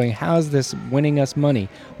about, and going, how's this winning us money?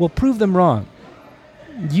 We'll prove them wrong.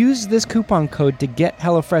 Use this coupon code to get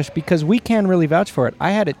HelloFresh because we can really vouch for it.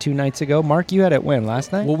 I had it 2 nights ago. Mark, you had it when?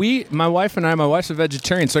 Last night? Well, my wife's a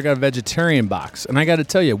vegetarian, so I got a vegetarian box. And I got to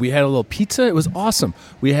tell you, we had a little pizza. It was awesome.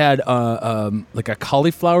 We had like a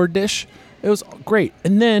cauliflower dish. It was great.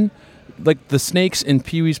 And then, like the snakes in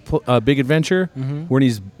Pee-wee's Big Adventure, when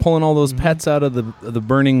he's pulling all those pets out of the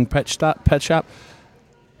burning pet shop,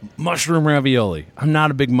 mushroom ravioli. I'm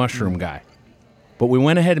not a big mushroom guy. But we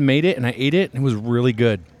went ahead and made it, and I ate it, and it was really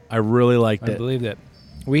good. I really liked I it. believed it.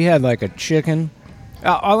 We had like a chicken.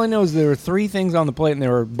 All I know is there were 3 things on the plate, and they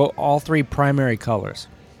were all 3 primary colors.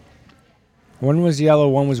 One was yellow,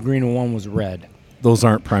 one was green, and one was red. Those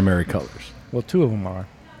aren't primary colors. Well, 2 of them are.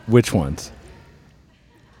 Which ones?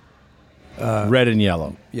 Red and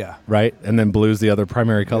yellow, Yeah. right? And then blue's the other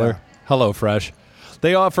primary color. Hello, Fresh.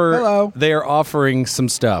 They are offering some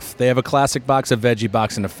stuff. They have a classic box, a veggie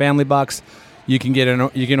box, and a family box. You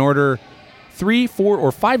can order 3, 4,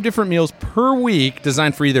 or 5 different meals per week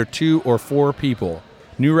designed for either 2 or 4 people.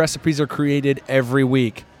 New recipes are created every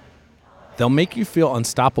week. They'll make you feel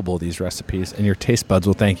unstoppable, these recipes, and your taste buds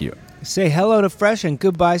will thank you. Say hello to fresh and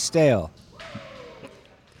goodbye stale.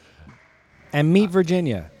 And meet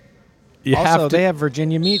Virginia. You also, have to, they have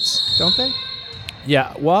Virginia meats, don't they?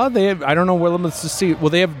 yeah. Well, they have. I don't know where let's just see. Well,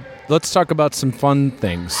 they have. Let's talk about some fun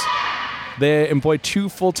things. They employ 2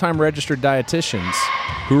 full-time registered dietitians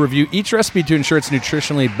who review each recipe to ensure it's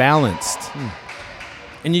nutritionally balanced.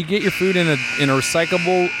 And you get your food in a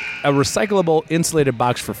recyclable insulated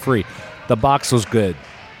box for free. The box was good.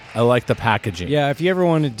 I like the packaging. Yeah, if you ever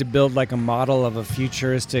wanted to build like a model of a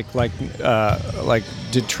futuristic, like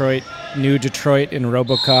Detroit, New Detroit in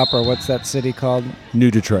RoboCop, or what's that city called?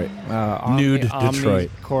 New Detroit. Nude Omni Detroit.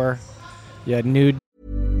 Core. Yeah, nude.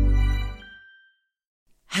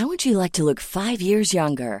 How would you like to look 5 years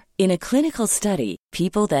younger? In a clinical study,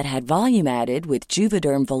 people that had volume added with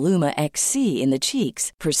Juvederm Voluma XC in the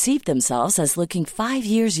cheeks perceived themselves as looking 5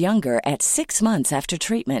 years younger at 6 months after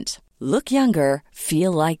treatment. Look younger,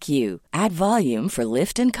 feel like you. Add volume for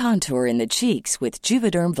lift and contour in the cheeks with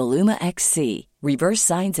Juvederm Voluma XC. Reverse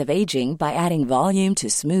signs of aging by adding volume to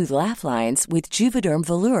smooth laugh lines with Juvederm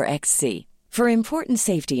Volure XC. For important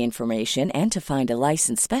safety information and to find a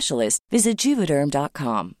licensed specialist, visit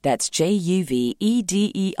Juvederm.com. That's JUVEDERM.com.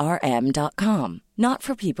 Not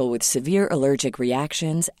for people with severe allergic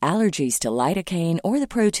reactions, allergies to lidocaine, or the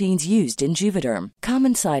proteins used in Juvederm.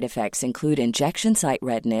 Common side effects include injection site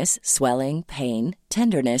redness, swelling, pain,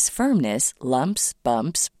 tenderness, firmness, lumps,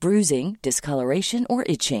 bumps, bruising, discoloration, or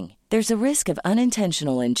itching. There's a risk of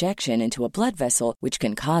unintentional injection into a blood vessel, which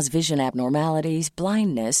can cause vision abnormalities,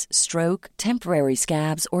 blindness, stroke, temporary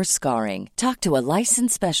scabs, or scarring. Talk to a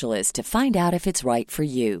licensed specialist to find out if it's right for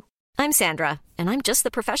you. I'm Sandra, and I'm just the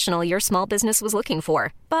professional your small business was looking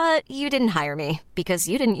for. But you didn't hire me because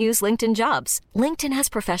you didn't use LinkedIn Jobs. LinkedIn has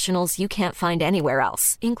professionals you can't find anywhere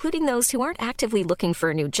else, including those who aren't actively looking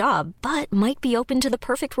for a new job, but might be open to the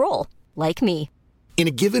perfect role, like me. In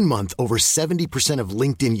a given month, over 70% of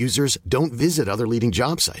LinkedIn users don't visit other leading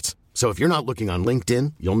job sites. So if you're not looking on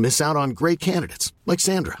LinkedIn, you'll miss out on great candidates like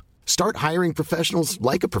Sandra. Start hiring professionals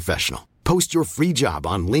like a professional. Post your free job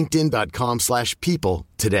on linkedin.com/people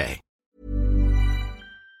today.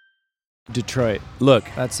 Detroit. Look,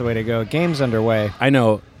 That's the way to go. Game's underway. I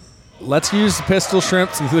know. Let's use the Pistol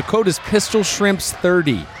Shrimps. The code is Pistol Shrimps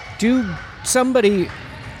 30. Do somebody...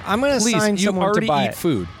 I'm going to Please, assign you someone already to buy eat it.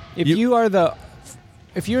 food.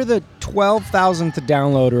 If you're the 12,000th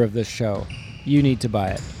downloader of this show, you need to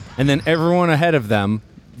buy it. And then everyone ahead of them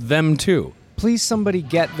too. Please, somebody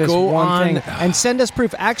get this Go one on. thing and send us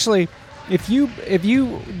proof. Actually, if you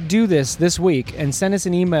do this week and send us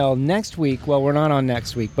an email next week, well, we're not on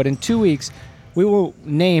next week, but in 2 weeks, We will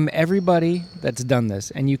name everybody that's done this,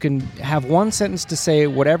 and you can have one sentence to say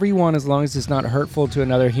whatever you want as long as it's not hurtful to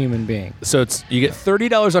another human being. So you get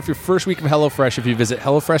 $30 off your first week of HelloFresh if you visit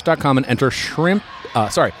HelloFresh.com and enter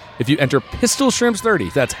if you enter Pistol Shrimps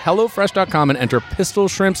 30. That's HelloFresh.com and enter Pistol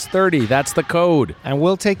Shrimps 30. That's the code. And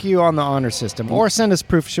we'll take you on the honor system. Or send us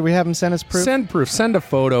proof. Should we have them send us proof? Send proof. Send a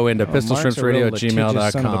photo into Mark's a real litigious son of a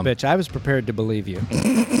pistolshrimpsradio@gmail.com. bitch. I was prepared to believe you.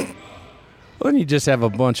 Well, then you just have a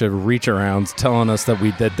bunch of reach-arounds telling us that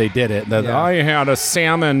they did it. That I had a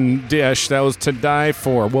salmon dish that was to die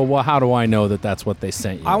for. Well, how do I know that that's what they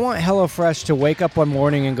sent you? I want HelloFresh to wake up one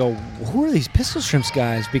morning and go, who are these Pistol Shrimps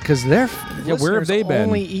guys? Because they're where have they been?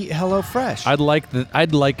 Only eat HelloFresh.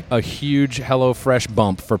 I'd like a huge HelloFresh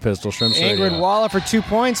bump for Pistol Shrimps. Ingrid Walla for 2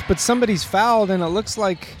 points, but somebody's fouled, and it looks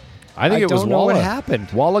like I think it was don't know Walla. what happened.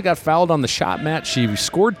 Walla got fouled on the shot mat. She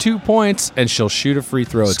scored 2 points, and she'll shoot a free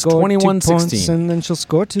throw. It's Score 2 points, 21-16. and then she'll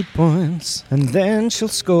score 2 points, and then she'll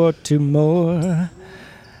score 2 more.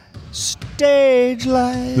 Stage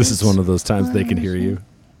lights. This is one of those times they can hear you.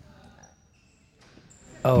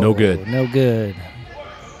 Oh, No good. No good.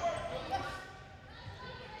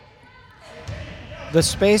 The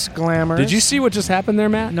Space Glamour. Did you see what just happened there,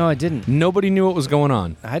 Matt? No, I didn't. Nobody knew what was going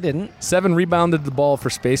on. I didn't. 7 rebounded the ball for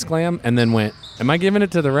Space Glam and then went, am I giving it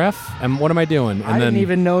to the ref? And what am I doing? And I didn't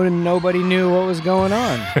even know nobody knew what was going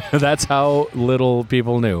on. That's how little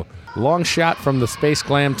people knew. Long shot from the Space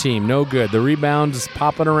Glam team. No good. The rebound is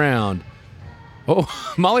popping around. Oh,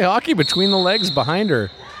 Molly Hockey between the legs behind her.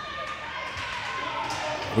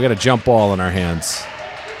 We got a jump ball in our hands.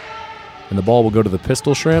 And the ball will go to the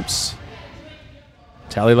Pistol Shrimps.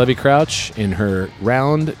 Tally Levy Crouch in her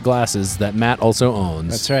round glasses that Matt also owns.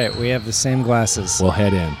 That's right. We have the same glasses. We'll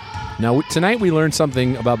head in. Now, tonight we learned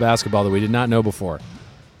something about basketball that we did not know before.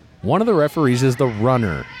 One of the referees is the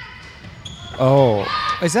runner. Oh.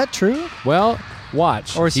 Is that true? Well,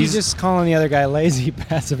 watch. Or is he just calling the other guy lazy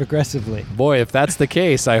passive-aggressively? Boy, if that's the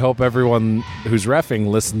case, I hope everyone who's reffing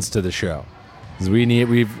listens to the show. Because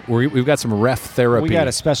we've got some ref therapy. We got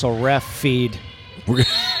a special ref feed.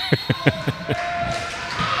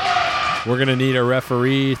 We're going to need a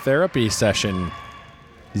referee therapy session.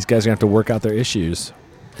 These guys are going to have to work out their issues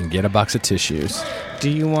and get a box of tissues.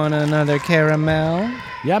 Do you want another caramel?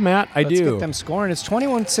 Yeah, Matt, I Let's do. get them scoring. It's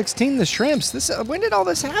 21-16, the Shrimps. When did all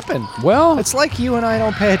this happen? Well, it's like you and I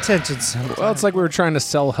don't pay attention sometimes. Well, it's like we were trying to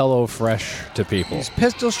sell HelloFresh to people. It's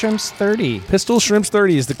Pistol Shrimps 30. Pistol Shrimps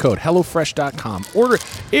 30 is the code. HelloFresh.com. Order.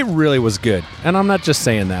 It really was good. And I'm not just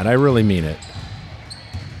saying that. I really mean it.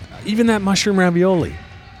 Even that mushroom ravioli.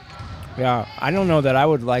 Yeah, I don't know that I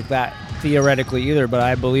would like that theoretically either, but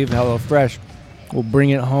I believe HelloFresh will bring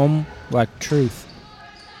it home like truth.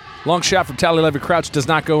 Long shot from Tally Levy Crouch does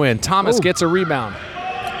not go in. Thomas gets a rebound.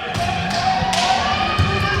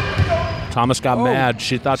 Thomas got mad.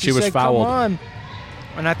 She thought she was said, fouled. Come on.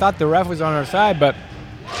 And I thought the ref was on her side, but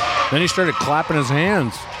then he started clapping his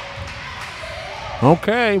hands.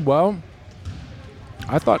 Okay, well,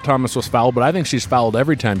 I thought Thomas was fouled, but I think she's fouled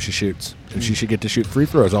every time she shoots. And she should get to shoot free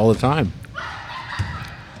throws all the time.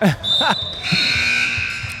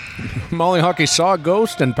 Molly Hockey saw a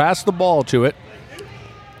ghost and passed the ball to it.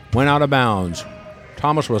 Went out of bounds.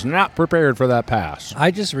 Thomas was not prepared for that pass.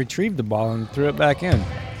 I just retrieved the ball and threw it back in.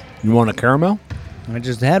 You want a caramel? I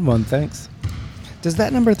just had one, thanks. Does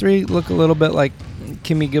that number 3 look a little bit like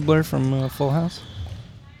Kimmy Gibbler from Full House?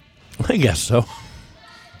 I guess so.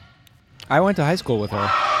 I went to high school with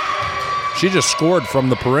her. She just scored from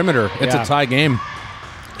the perimeter. It's Yeah. a tie game.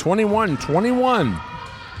 21-21.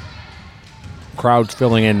 Crowd's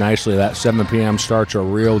filling in nicely. That 7 p.m. start's a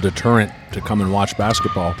real deterrent to come and watch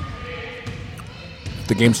basketball. If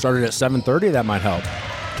the game started at 7:30, that might help.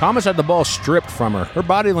 Thomas had the ball stripped from her. Her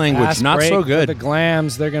body language, Fast not break so for good. the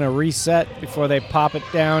Glams, they're going to reset before they pop it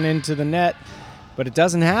down into the net. But it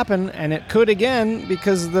doesn't happen, and it could again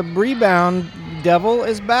because the rebound devil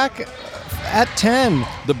is back at 10.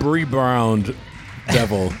 The Rebound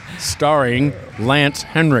Devil, starring Lance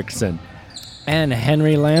Henriksen. And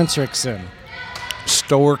Henry Lansrickson.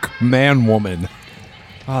 Stork Man-Woman.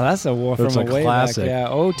 Oh, that's a war That's from a way classic. back. Yeah.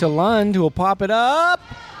 Oh, to Lund, who will pop it up.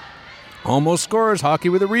 Almost scores. Hockey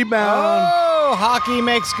with a rebound. Oh, Hockey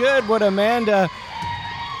makes good. What Amanda.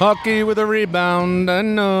 Hockey with a rebound. I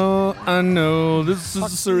know. This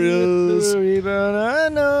is serious.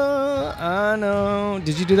 Rebound. I know.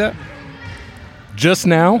 Did you do that? Just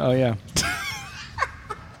now? Oh, yeah.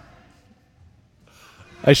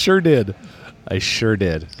 I sure did. I sure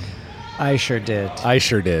did.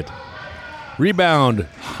 Rebound.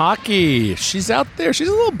 Hockey. She's out there. She's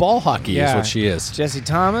a little ball hockey is what she is. Jesse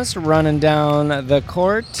Thomas running down the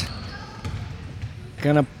court.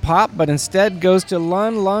 Gonna pop, but instead goes to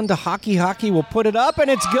Lund. Lund to Hockey. Hockey will put it up, and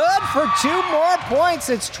it's good for 2 more points.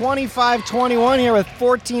 It's 25-21 here with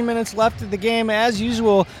 14 minutes left of the game. As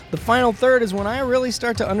usual, the final third is when I really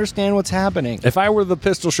start to understand what's happening. If I were the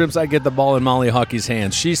Pistol Shrimps, I'd get the ball in Molly Hockey's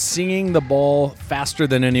hands. She's singing the ball faster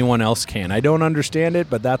than anyone else can. I don't understand it,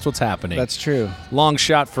 but that's what's happening. That's true. Long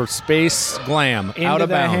shot for Space Glam. Into out of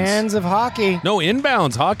the bounds. hands of Hockey. No,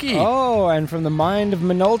 inbounds. Hockey. Oh, and from the mind of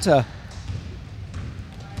Minolta.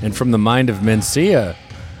 And from the mind of Mencia,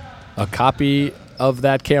 a copy of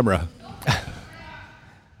that camera.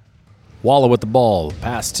 Walla with the ball.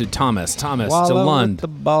 Pass to Thomas. Thomas Walla to Lund. with the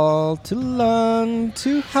ball to Lund.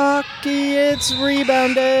 To Hockey. It's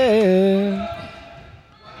rebounded.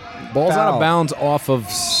 Ball's out Foul. of bounds off of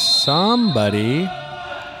somebody.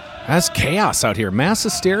 That's chaos out here. Mass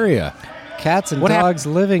hysteria. Cats and What hap- dogs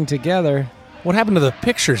living together. What happened to the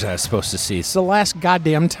pictures I was supposed to see? It's the last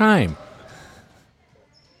goddamn time.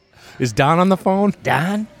 Is Don on the phone?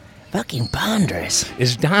 Don? Fucking ponderous.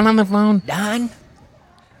 Is Don on the phone? Don?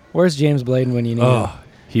 Where's James Bladen when you need him? Oh,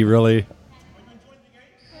 he really...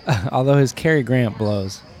 Although his Cary Grant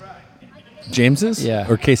blows. James's? Yeah.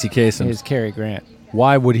 Or Casey Kasem? His Cary Grant.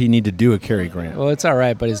 Why would he need to do a Cary Grant? Well, it's all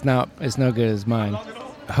right, but it's no good as mine.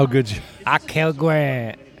 How good you... I killed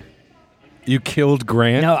Grant. You killed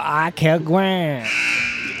Grant? No, I killed Grant.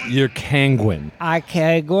 You're Kangwin. I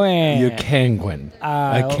killed Grant. You're Kangwin.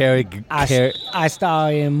 I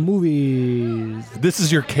star in movies. This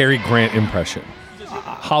is your Cary Grant impression.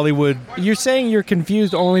 Hollywood. You're saying you're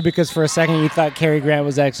confused only because for a second you thought Cary Grant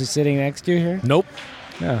was actually sitting next to you here? Nope.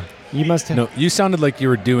 No. You must have... No, you sounded like you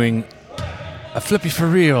were doing a flippy for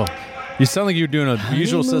real. You sound like you were doing a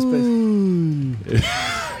usual suspect.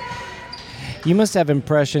 You must have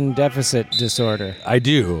impression deficit disorder. I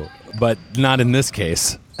do, but not in this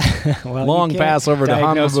case. Well, Long you can't pass over to Hama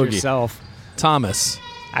diagnose Boogie. yourself. Thomas.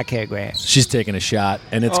 I can't Grant. She's taking a shot,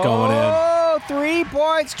 and it's going in. Oh, 3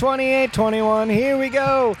 points, 28-21. Here we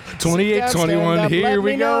go. 28-21, here Let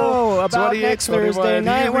we me go. know about 28-21, next Thursday here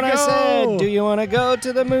night we when I go. said, do you want to go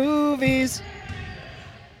to the movies?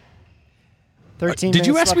 13 Did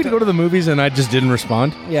you minutes ask me to left go to the movies and I just didn't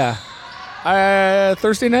respond? Yeah.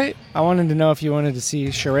 Thursday night? I wanted to know if you wanted to see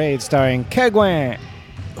Charade starring Kegwant.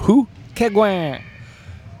 Who? Kegwant.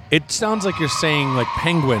 It sounds like you're saying like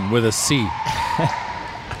penguin with a C.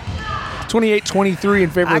 28-23 in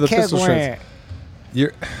favor of the Pistol Shrimps.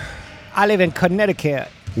 You're, I live in Connecticut.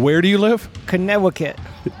 where do you live? Connecticut.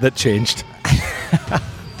 That changed.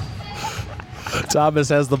 Thomas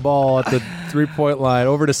has the ball at the 3-point line.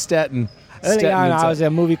 Over to Stetton. Early on, I inside. was in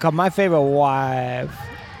a movie called My Favorite Wife.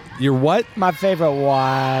 Your what? My Favorite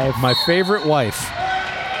Wife. My favorite wife.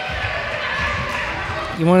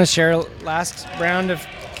 You want to share last round of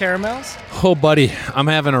caramels? Oh, buddy, I'm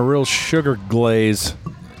having a real sugar glaze.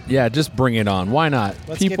 Yeah, just bring it on. Why not?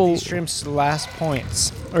 Let's get these shrimps last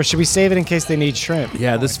points. Or should we save it in case they need shrimp?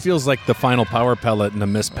 Yeah, this feels like the final power pellet in the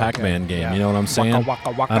Miss Pac-Man game. yeah. You know what I'm saying? Waka,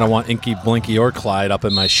 waka, waka. I don't want Inky, Blinky, or Clyde up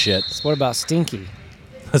in my shit. So what about Stinky?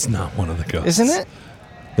 That's not one of the ghosts. Isn't it?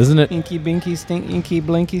 Isn't it? Inky, Binky, Inky,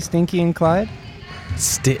 Blinky, Stinky, and Clyde?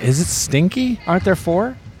 Is it Stinky? Aren't there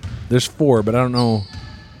 4? There's 4, but I don't know.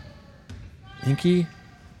 Inky?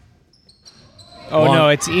 Oh, Long- no,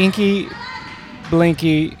 it's Inky,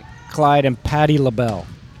 Blinky, Clyde, and Patty LaBelle.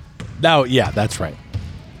 No, yeah, that's right.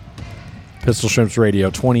 Pistol Shrimps Radio,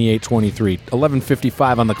 28-23,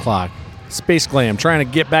 11:55 on the clock. Space Glam trying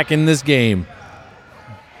to get back in this game.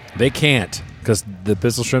 They can't because the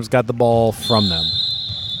Pistol Shrimps got the ball from them.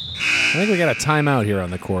 I think we got a timeout here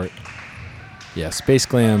on the court. Yeah, Space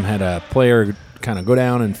Glam had a player kind of go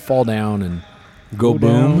down and fall down and go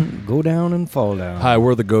boom. Down, go down and fall down. Hi,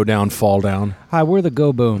 we're the go down, fall down. Hi, we're the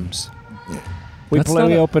Go Booms. We That's not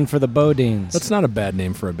play a- open for the Bodines. That's not a bad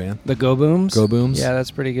name for a band. The Go Booms? Go Booms? Yeah,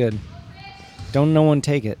 that's pretty good. Don't no one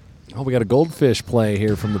take it. Oh, we got a goldfish play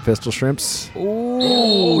here from the Pistol Shrimps.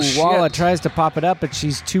 Ooh, shit. Walla tries to pop it up, but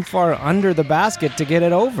she's too far under the basket to get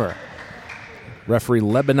it over. Referee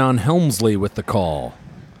Lebanon Helmsley with the call.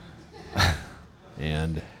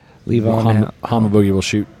 And Levon Hama Boogie will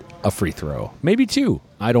shoot a free throw. Maybe 2.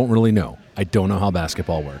 I don't really know. I don't know how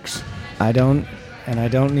basketball works. I don't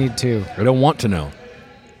need to. I don't want to know.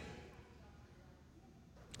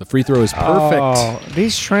 The free throw is perfect. Oh,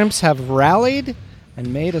 these shrimps have rallied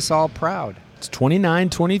and made us all proud. It's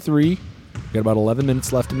 29-23. Got about 11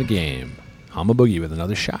 minutes left in the game. Hama Boogie with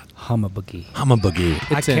another shot. Hama Boogie. Hama Boogie.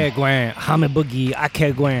 I It's in. can't grant. Hama Boogie. I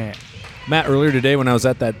can't grant. Matt, earlier today when I was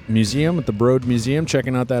at that museum, at the Broad Museum,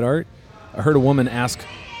 checking out that art, I heard a woman ask,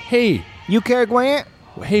 hey, You can't grant?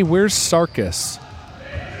 where's Sarkis?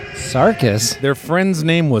 Sarkis? Their friend's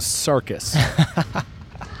name was Sarkis.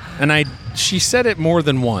 And she said it more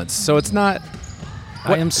than once, so it's not...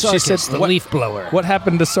 I am she said, Sarkis, the leaf blower. What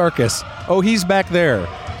happened to Sarkis? Oh, he's back there.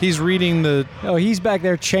 He's reading the... Oh, he's back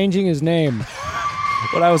there changing his name.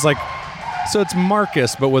 But I was like, so it's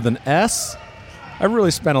Marcus, but with an S? I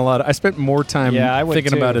really spent I spent more time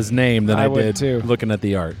thinking about his name than I did looking at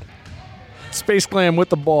the art. Space Glam with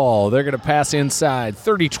the ball. They're going to pass inside.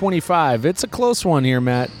 30-25. It's a close one here,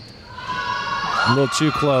 Matt. A little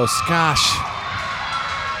too close. Gosh.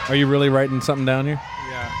 Are you really writing something down here?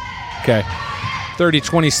 Yeah. Okay.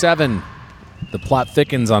 30-27. The plot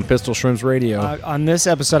thickens on Pistol Shrimps Radio. On this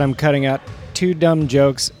episode, I'm cutting out 2 dumb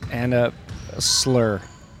jokes and a slur.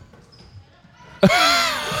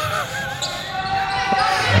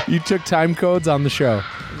 You took time codes on the show.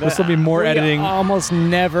 This will be more editing. Almost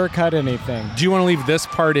never cut anything. Do you want to leave this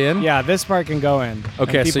part in? Yeah, this part can go in.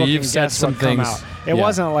 Okay, so you've said some things. It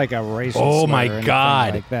wasn't like a racial Oh slur my or anything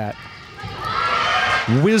God. like that.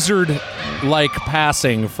 Wizard-like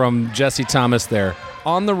passing from Jesse Thomas there.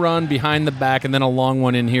 On the run, behind the back, and then a long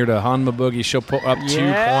one in here to Hanma Boogie. She'll put up 2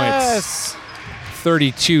 points.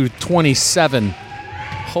 32-27.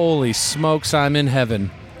 Holy smokes, I'm in heaven.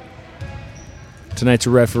 Tonight's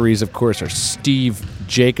referees, of course, are Steve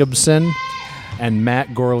Jacobson and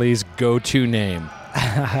Matt Gorley's go-to name.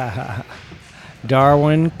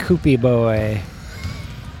 Darwin Koopy Boy.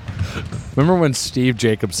 Remember when Steve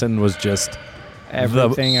Jacobson was just...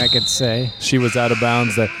 Everything I could say. She was out of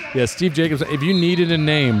bounds. Steve Jacobson. If you needed a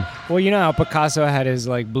name... Well, you know how Picasso had his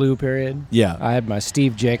blue period? Yeah. I had my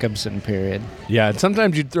Steve Jacobson period. Yeah, and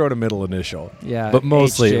sometimes you'd throw in a middle initial. Yeah, but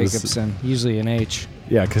mostly H. Jacobson. Usually an H.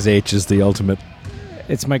 Yeah, because H is the ultimate...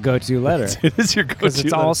 It's my go-to letter. It is your go-to Because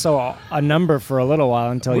it's letter. also a number for a little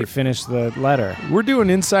while until you finish the letter. We're doing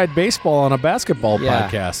Inside Baseball on a basketball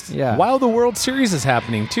podcast. Yeah. While the World Series is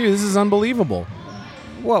happening, too. This is unbelievable.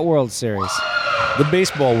 What World Series? The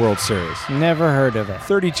Baseball World Series. Never heard of it.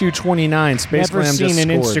 32-29. Space Never Glam seen just an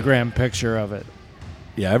scored. Instagram picture of it.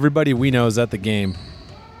 Yeah, everybody we know is at the game.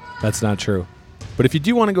 That's not true. But if you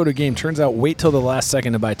do want to go to a game, turns out wait till the last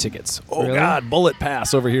second to buy tickets. Oh, Really? God, bullet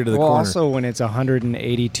pass over here to the Well, corner. also when it's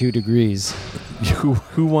 182 degrees.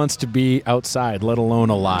 Who wants to be outside, let alone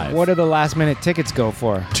alive? What do the last-minute tickets go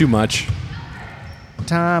for? Too much.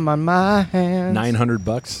 Time on my hands.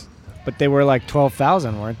 $900. But they were like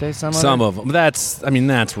 12,000, weren't they? Some of them. That's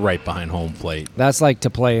right behind home plate. That's like to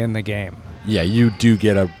play in the game. Yeah, you do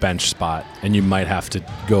get a bench spot, and you might have to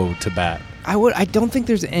go to bat. I don't think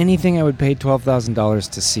there's anything I would pay $12,000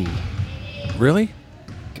 to see. Really?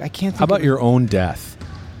 I can't think How about of your own death?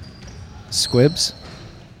 Squibs?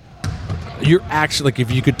 You're actually, if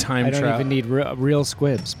you could time I travel. don't even need real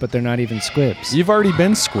squibs, but they're not even squibs. You've already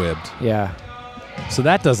been squibbed. Yeah, So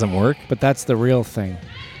that doesn't work. but that's the real thing.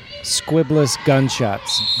 Squibless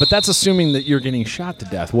gunshots. But that's assuming that you're getting shot to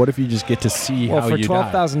death. What if you just get to see Well, how for you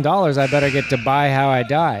die? $12,000, I better get to buy how I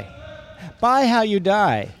die. Buy how you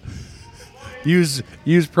die. Use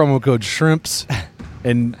promo code SHRIMPS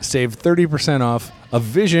and save 30% off a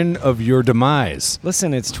vision of your demise.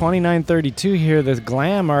 Listen, it's 29:32 here. The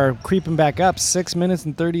Glam are creeping back up. 6 minutes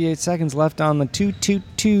and 38 seconds left on the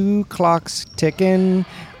 222 clock's ticking.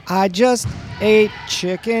 I just ate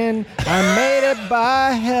chicken. I made it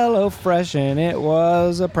by HelloFresh, and it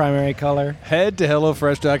was a primary color. Head to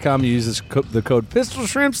HelloFresh.com. Use the code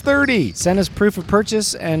PistolShrimps30. Send us proof of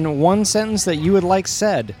purchase and one sentence that you would like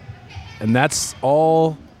said. And that's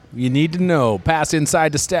all you need to know. Pass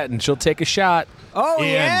inside to Stetton. She'll take a shot. Oh, And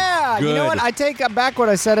yeah. You know good. what? I take back what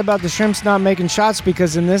I said about the Shrimps not making shots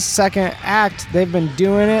because in this second act, they've been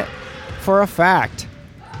doing it for a fact.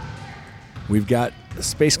 We've got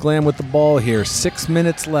Space Glam with the ball here. 6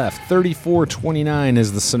 minutes left. 34-29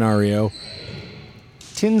 is the scenario.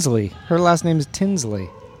 Tinsley. Her last name is Tinsley.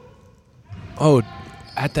 Oh,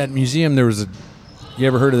 at that museum there was you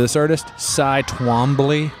ever heard of this artist? Cy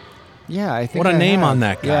Twombly? Yeah, I think What a I name have. on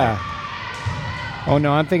that guy. Yeah. Oh,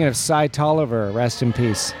 no, I'm thinking of Cy Tolliver. Rest in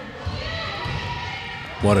peace.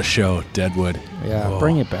 What a show, Deadwood. Yeah, Oh,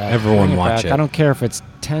 bring it back. Everyone Bring watch back. it. I don't care if it's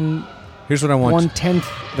 10, Here's what I want. 1/10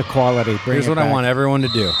 the quality. Bring Here's it what I back. want everyone to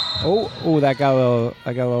do. Oh, that got a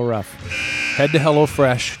little rough. Head to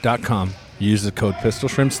HelloFresh.com. Use the code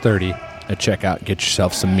PistolShrimps30 at checkout. Get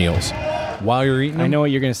yourself some meals. While you're eating them, I know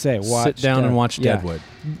what you're going to say. sit down and watch yeah. Deadwood.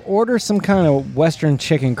 Order some kind of Western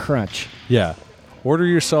chicken crunch. Yeah. Order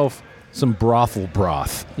yourself some brothel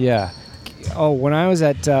broth. Yeah. Oh, when I was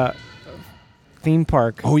at theme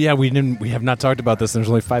park, Oh yeah, we have not talked about this. There's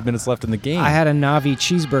only 5 minutes left in the game. I had a Navi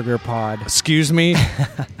cheeseburger pod. Excuse me?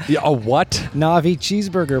 Yeah, a what? Navi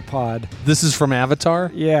cheeseburger pod. This is from Avatar?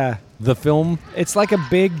 Yeah. The film? It's like a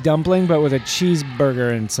big dumpling, but with a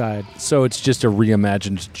cheeseburger inside. So it's just a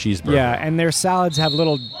reimagined cheeseburger. Yeah, and their salads have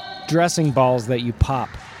little dressing balls that you pop.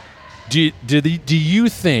 Do you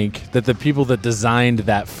think that the people that designed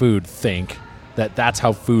that food think that that's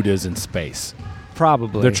how food is in space?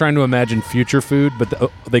 Probably. They're trying to imagine future food,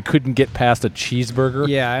 but they couldn't get past a cheeseburger?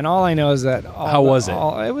 Yeah, and all I know is that... How was it?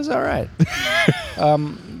 It was all right.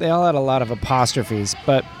 They all had a lot of apostrophes,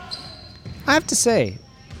 but I have to say,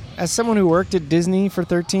 as someone who worked at Disney for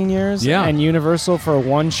 13 years and Universal for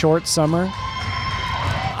one short summer,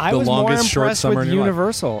 I was more impressed with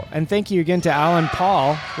Universal. And thank you again to Alan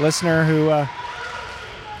Paul, listener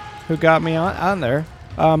who got me on there.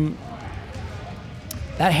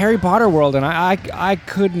 That Harry Potter world, and I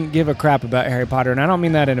couldn't give a crap about Harry Potter, and I don't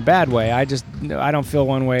mean that in a bad way. I don't feel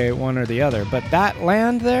one way, one or the other. But that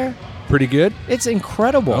land there, pretty good. It's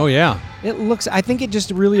incredible. Oh yeah, it looks. I think it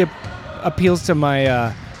just really appeals to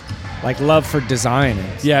my love for design.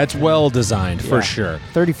 Yeah, it's well designed for sure.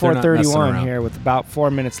 34:31 here with about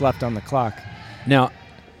 4 minutes left on the clock. Now,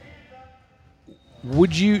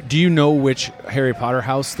 do you know which Harry Potter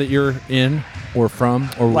house that you're in or from,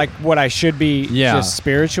 or like what I should be just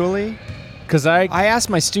spiritually? Because I asked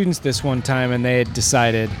my students this one time and they had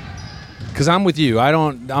decided. Because I'm with you.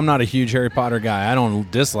 I'm not a huge Harry Potter guy. I don't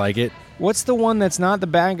dislike it. What's the one that's not the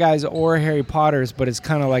bad guys or Harry Potter's, but it's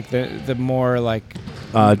kind of like the more like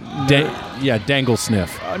Dangle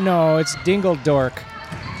Sniff. No, it's Dingle Dork.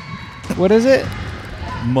 What is it?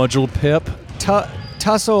 Mudgel Pip.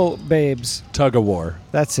 Tussle Babes. Tug of War.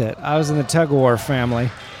 That's it. I was in the Tug of War family.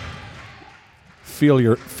 Feel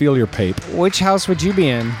your pape. Which house would you be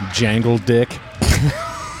in? Jangle Dick.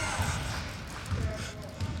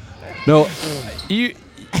 No,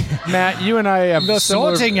 Matt, you and I have the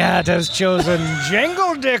Sorting Hat has chosen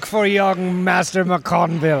Jangle Dick for young Master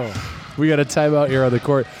McConville. We got a timeout here on the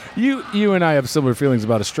court. You and I have similar feelings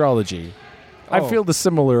about astrology. I feel the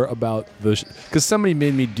similar about because somebody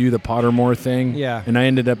made me do the Pottermore thing. Yeah. And I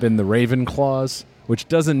ended up in the Ravenclaws, which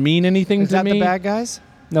doesn't mean anything to me. Is that the bad guys?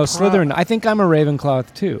 No, Slytherin. I think I'm a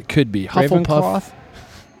Ravenclaw too. It could be. Hufflepuff.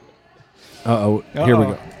 Uh-oh. Here we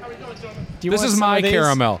go. This is my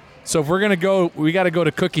caramel. So if we're going to go, we got to go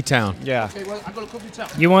to Cookie Town. Yeah. Okay, well, I go to Cookie Town.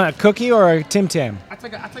 You want a cookie or a Tim Tam? I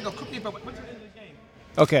think a cookie, but what's the end of the game?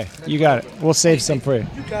 Okay, you got it. We'll save some for you.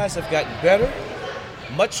 You guys have gotten better,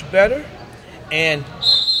 much better, and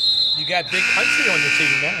you got Big Country on your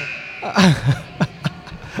team now.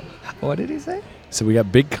 What did he say? So we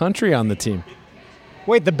got Big Country on the team.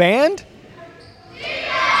 Wait, the band?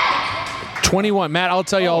 21. Matt, I'll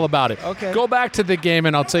tell you all about it. Okay. Go back to the game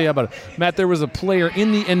and I'll tell you about it. Matt, there was a player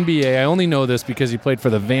in the NBA. I only know this because he played for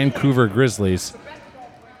the Vancouver Grizzlies.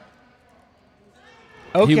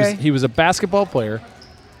 Okay. He was a basketball player.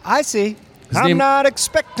 I see. I'm not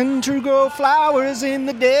expecting to grow flowers in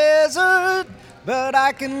the desert, but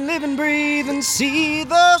I can live and breathe and see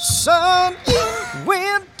the sun in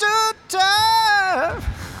winter time.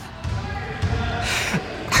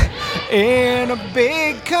 In a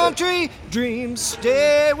big country, dreams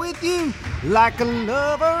stay with you like a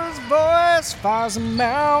lover's voice fires a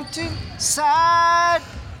mountainside.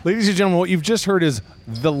 Ladies and gentlemen, what you've just heard is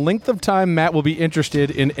the length of time Matt will be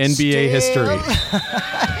interested in NBA history.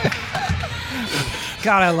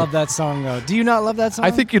 God, I love that song, though. Do you not love that song?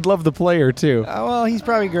 I think you'd love the player, too. Well, he's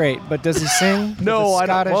probably great, but does he sing? No, I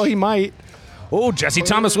don't. Well, he might. Oh, Jesse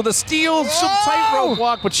Thomas with a steal. Tightrope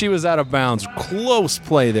walk, but she was out of bounds. Close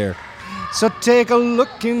play there. So take a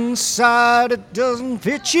look inside. It doesn't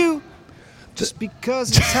fit you. Just because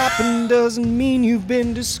it's happened doesn't mean you've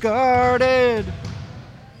been discarded.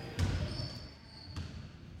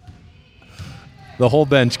 The whole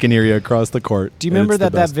bench can hear you across the court. Do you remember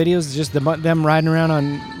that video is just them riding around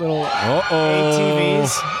on little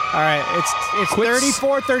ATVs? All right, it's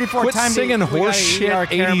 34. Quit Time singing horse shit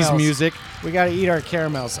 80s music. We got to eat our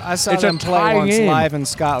caramels. I saw them play once live in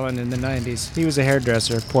Scotland in the 90s. He was a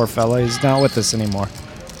hairdresser, poor fella. He's not with us anymore.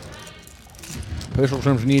 Pistol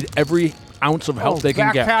Shrimps need every ounce of help they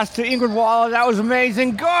can get. Back pass to Ingrid Waller. That was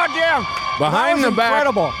amazing. Goddamn. Behind the back.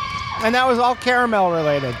 Incredible. And that was all caramel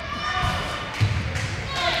related.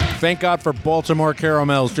 Thank God for Baltimore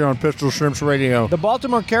Caramels here on Pistol Shrimps Radio. The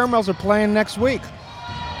Baltimore Caramels are playing next week.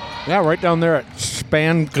 Yeah, right down there at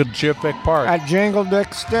Spangajific Park. At Jangle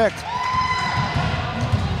Dick Stick.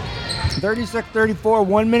 36-34,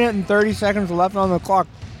 1 minute and 30 seconds left on the clock.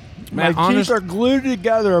 Man, my teeth are glued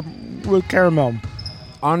together with caramel.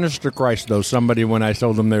 Honest to Christ, though, somebody, when I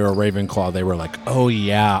told them they were Ravenclaw, they were like, oh,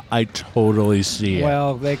 yeah, I totally see it.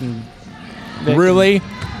 Well, they can really?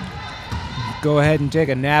 Go ahead and take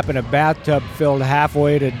a nap in a bathtub filled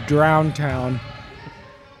halfway to Drown Town.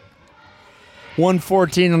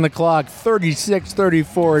 1:14 on the clock.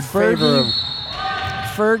 36-34 in favor of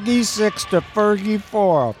Fergie 6 to Fergie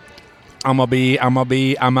 4. I'ma be. I want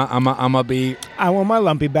my lumpy back. I want my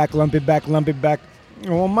lumpy back.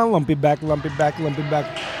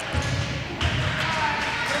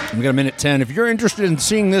 We got a minute 10. If you're interested in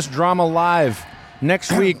seeing this drama live,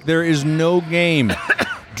 next week there is no game.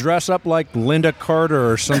 Dress up like Linda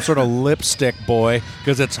Carter or some sort of lipstick boy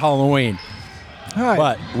because it's Halloween. Hi.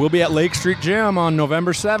 But we'll be at Lake Street Gym on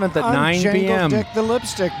November 7th at 9 p.m. Dick the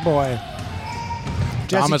lipstick boy.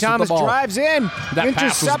 Jesse Thomas with Thomas the ball. drives in. That pass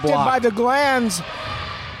was Intercepted blocked. by the Glands.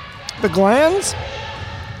 The Glands?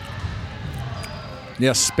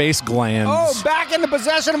 Yes, space glands. Oh, back in the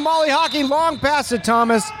possession of Molly Hockey. Long pass to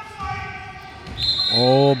Thomas.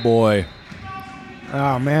 Oh, boy.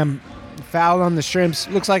 Oh, man. Foul on the Shrimps.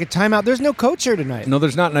 Looks like a timeout. There's no coach here tonight. No,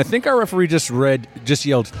 there's not. And I think our referee just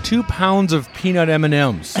yelled 2 pounds of peanut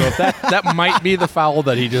M&Ms. So if that might be the foul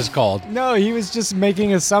that he just called. No, he was just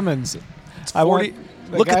making a summons. It's 40.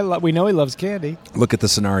 We know he loves candy. Look at the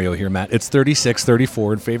scenario here, Matt. It's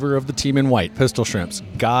 36-34 in favor of the team in white, Pistol Shrimps.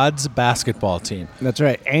 God's basketball team. That's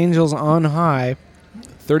right. Angels on high.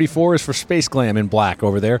 34 is for Space Glam in black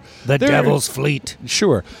over there. Devil's Fleet.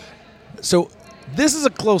 Sure. So this is a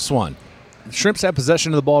close one. Shrimps have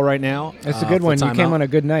possession of the ball right now. It's a good one. You came on a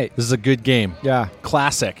good night. This is a good game. Yeah.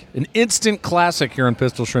 Classic. An instant classic here on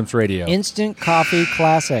Pistol Shrimps Radio. Instant Coffee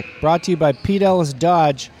Classic. Brought to you by Pete Ellis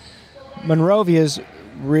Dodge. Monrovia's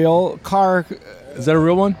real car. Is that a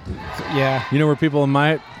real one? Yeah. You know where people in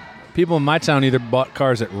my town either bought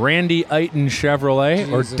cars at Randy Eiton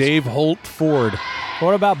Chevrolet or Dave Holt Ford.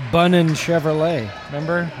 What about Bunnin Chevrolet?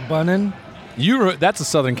 Remember Bunnin? That's a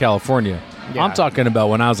Southern California. Yeah. I'm talking about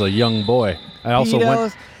when I was a young boy. I also Pete went.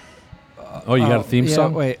 Ellis, Oh, you got a theme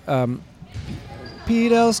song? Wait.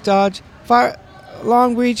 Pete Ellis Dodge.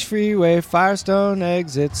 Long Beach Freeway. Firestone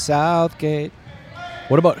exit Southgate.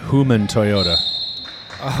 What about Human Toyota?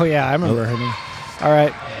 Oh, yeah, I remember him. All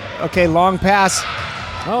right. Okay, long pass.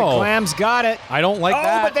 Oh, The Clams got it. I don't like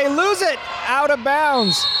that. Oh, but they lose it. Out of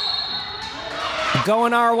bounds.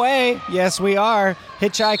 Going our way. Yes, we are.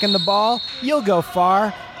 Hitchhiking the ball. You'll go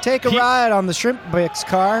far. Take a ride on the Shrimp Bix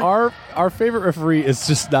car. Our favorite referee is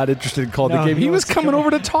just not interested in calling the game. He was coming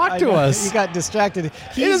over to talk to us. He got distracted.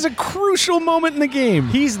 It is a crucial moment in the game.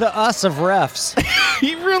 He's the us of refs.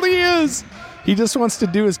 He really is. He just wants to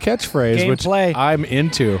do his catchphrase, Game which play. I'm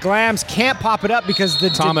into. Glams can't pop it up because the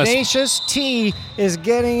Thomas. Tenacious Tea is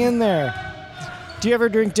getting in there. Do you ever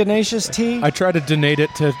drink Tenacious Tea? I try to donate it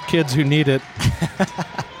to kids who need it.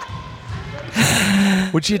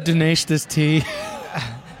 Would you donate this tea?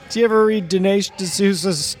 Do you ever read Dinesh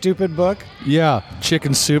D'Souza's stupid book? Yeah,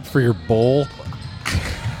 chicken soup for your bowl.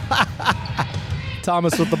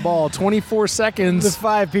 Thomas with the ball, 24 seconds. The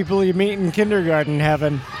 5 people you meet in kindergarten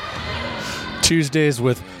heaven. Tuesdays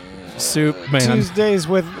with soup, man. Tuesdays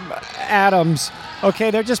with Adams.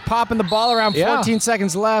 Okay, they're just popping the ball around. 14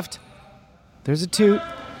 seconds left. There's a toot.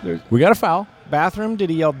 We got a foul. Bathroom? Did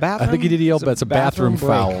he yell bathroom? I think he did yell, but it's a bathroom break.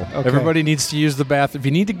 foul. Okay. Everybody needs to use the bathroom. If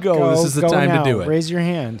you need to go, this is the time now. to do it. Raise your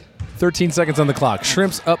hand. 13 seconds on the clock.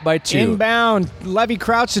 Shrimps up by 2. Inbound. Levy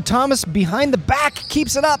Crouch to Thomas. Behind the back.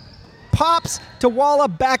 Keeps it up. Pops to Walla.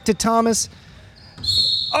 Back to Thomas.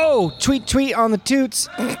 Oh, tweet on the toots.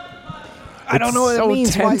 I don't know what so it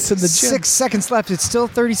means. tense in the gym. 6 seconds left. It's still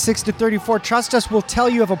 36-34. Trust us. We'll tell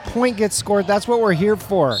you if a point gets scored. That's what we're here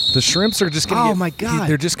for. The Shrimps are just going to Oh, my God.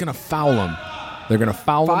 They're just going to foul him. They're going to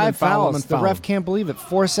foul him 5 and foul him fouls. and The foul ref him. can't believe it.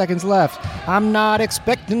 4 seconds left. I'm not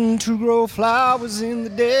expecting to grow flowers in the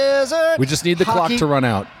desert. We just need the Hockey, clock to run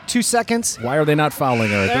out. 2 seconds. Why are they not fouling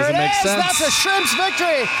her? It There doesn't it make is. sense. That's a Shrimps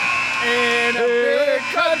victory. In a big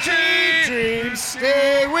country, dreams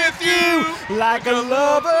stay with you. Like a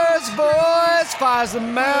lover's voice fires the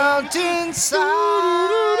mountainside.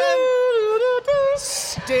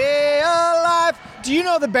 Stay alive. Do you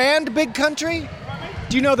know the band Big Country?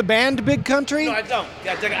 Do you know the band Big Country? No, I don't.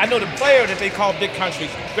 I know the player that they call Big Country.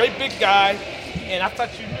 Great big guy. And I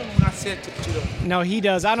thought you knew when I said to the... No, he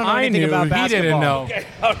does. I don't know I anything knew. about He basketball. didn't know. Okay,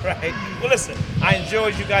 all right. Well, listen, I enjoy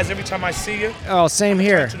you guys every time I see you. Oh, same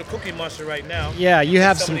here. To the Cookie Monster right now. Yeah, you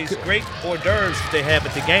have some some of these great hors d'oeuvres they have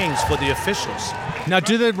at the games for the officials. Now,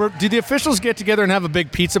 do the officials get together and have a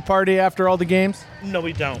big pizza party after all the games? No,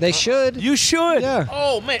 we don't. They should. You should. Yeah.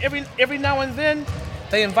 Oh, man, every now and then,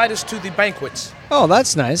 they invite us to the banquets. Oh,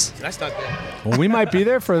 that's nice. That's not bad. Well, we might be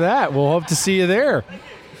there for that. We'll hope to see you there.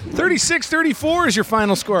 36-34 is your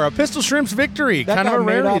final score. A Pistol Shrimps victory. That Kind of got a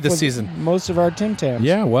made rarity off this with season. Most of our Tim Tams.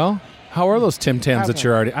 Yeah, well, how are those Tim Tams that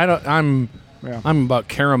you're already... I'm about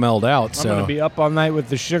carameled out, I'm so... going to be up all night with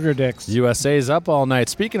the Sugar Dicks. USA's up all night.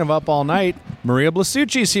 Speaking of up all night, Maria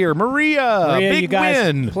Blasucci's here. Maria, big you guys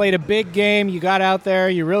win. played a big game. You got out there.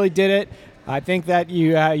 You really did it. I think that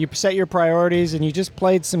you set your priorities and you just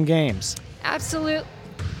played some games. Absolutely.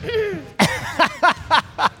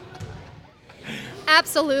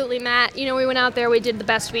 Absolutely, Matt. You know, we went out there, we did the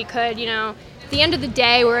best we could. You know, at the end of the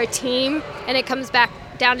day, we're a team, and it comes back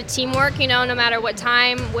down to teamwork, you know, no matter what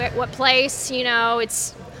time, what place. You know,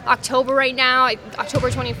 it's October right now, October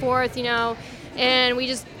 24th, you know, and we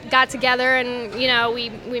just got together and, you know, we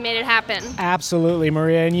made it happen. Absolutely,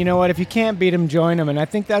 Maria. And you know what? If you can't beat them, join them. And I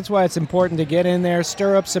think that's why it's important to get in there,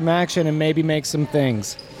 stir up some action, and maybe make some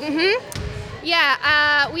things. Mm-hmm.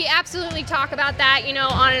 Yeah, we absolutely talk about that, you know,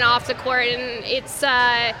 on and off the court, and it's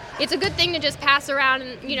a good thing to just pass around,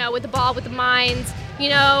 you know, with the ball, with the minds. You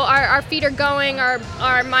know, our feet are going,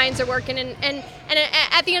 our minds are working, and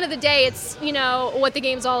at the end of the day, it's, you know, what the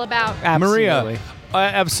game's all about. Absolutely. Maria,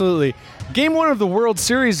 absolutely. Game 1 of the World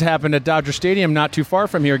Series happened at Dodger Stadium, not too far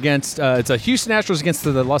from here. Against it's a Houston Astros against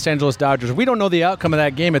the Los Angeles Dodgers. We don't know the outcome of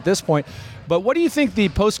that game at this point, but what do you think the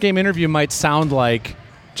post-game interview might sound like?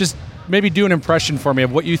 Just maybe do an impression for me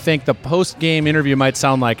of what you think the post-game interview might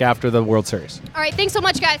sound like after the World Series. All right, thanks so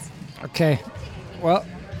much, guys. Okay. Well,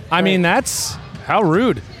 I mean, that's how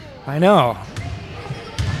rude. I know.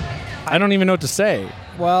 I don't even know what to say.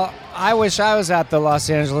 Well, I wish I was at the Los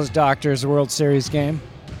Angeles Dodgers World Series game.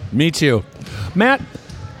 Me too. Matt,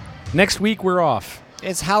 next week we're off.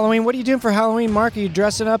 It's Halloween. What are you doing for Halloween, Mark? Are you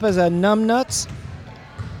dressing up as a numbnuts?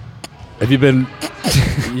 Have you been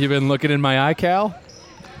looking in my iCal?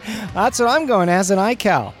 That's what I'm going as, an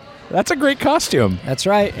iCal. That's a great costume. That's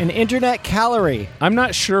right, an internet calorie. I'm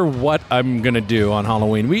not sure what I'm going to do on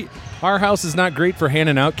Halloween. Our house is not great for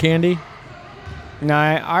handing out candy. No,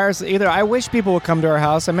 ours either. I wish people would come to our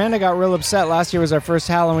house. Amanda got real upset. Last year was our first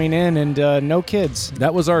Halloween in, and no kids.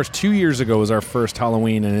 That was ours 2 years ago, was our first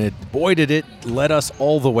Halloween, and boy, did it let us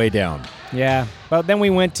all the way down. Yeah, but then we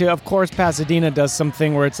went to, of course, Pasadena does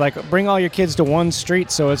something where it's like, bring all your kids to one street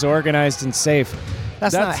so it's organized and safe.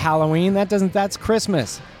 That's not Halloween. That's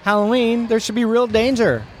Christmas. Halloween, there should be real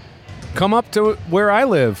danger. Come up to where I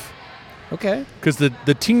live. Okay. Because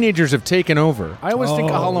the teenagers have taken over. I always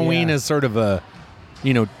think of Halloween as sort of a,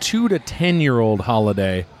 2 to 10-year-old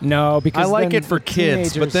holiday. No, because I like it for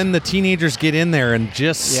kids, but then the teenagers get in there and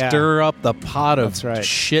just stir up the pot of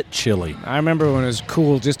shit chili. I remember when it was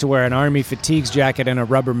cool just to wear an Army fatigues jacket and a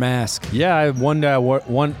rubber mask. Yeah,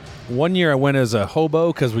 one year I went as a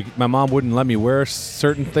hobo because my mom wouldn't let me wear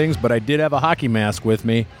certain things, but I did have a hockey mask with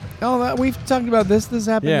me. Oh, we've talked about this. This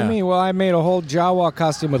happened to me. Well, I made a whole Jawa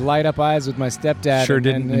costume with light-up eyes with my stepdad. Sure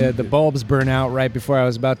did. And the bulbs burn out right before I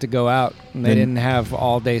was about to go out. And they didn't have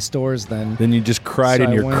all-day stores then. Then you just cried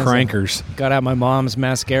in your crankers. Got out my mom's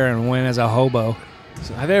mascara and went as a hobo.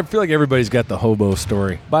 So I feel like everybody's got the hobo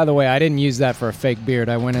story. By the way, I didn't use that for a fake beard.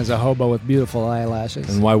 I went as a hobo with beautiful eyelashes.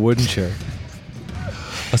 And why wouldn't you?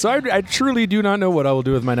 So I truly do not know what I will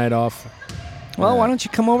do with my night off. Well, why don't you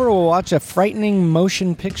come over? We'll watch a frightening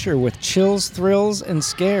motion picture with chills, thrills, and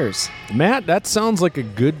scares. Matt, that sounds like a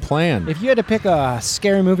good plan. If you had to pick a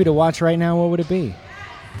scary movie to watch right now, what would it be?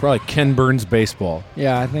 Probably Ken Burns Baseball.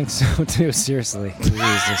 Yeah, I think so, too. Seriously.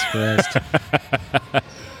 Jesus Christ.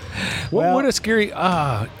 What would a scary...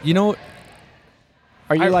 Are you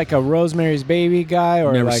like a Rosemary's Baby guy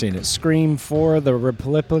or never like seen it. Scream 4, the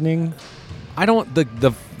Republican? I don't...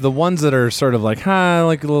 The ones that are sort of like,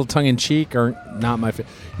 like a little tongue-in-cheek are not my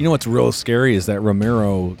favorite. You know what's real scary is that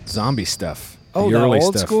Romero zombie stuff. Oh, the the early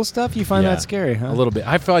old stuff. school stuff? You find that scary, huh? A little bit.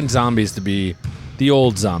 I find zombies to be... The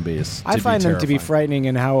old zombies. I find them to be terrifying. frightening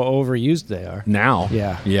and how overused they are. Now?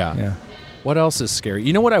 Yeah. What else is scary?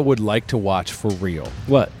 You know what I would like to watch for real?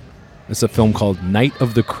 What? It's a film called Night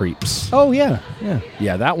of the Creeps. Oh, yeah.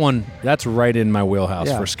 Yeah, that one, that's right in my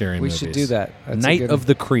wheelhouse for scary we movies. should do that. That's Night of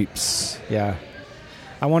the Creeps. Yeah.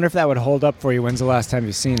 I wonder if that would hold up for you. When's the last time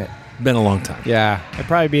you've seen it? Been a long time. Yeah. It'd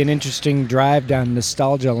probably be an interesting drive down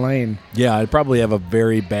nostalgia lane. Yeah, I'd probably have a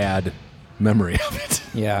very bad memory of it.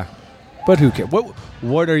 Yeah. But who cares?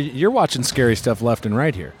 What are you're watching scary stuff left and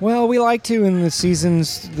right here? Well, we like to in the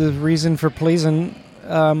seasons, the reason for pleasing.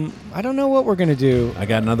 I don't know what we're going to do. I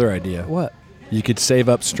got another idea. What? You could save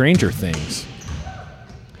up Stranger Things.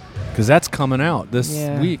 Because that's coming out this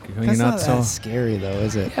week. That's not that scary, though,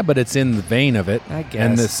 is it? Yeah, but it's in the vein of it. I guess.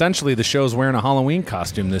 And essentially the show's wearing a Halloween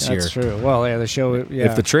costume this year. That's true. Well, yeah, the show,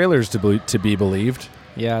 If the trailer's to be believed.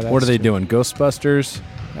 Yeah, that's what are they true. doing? Ghostbusters?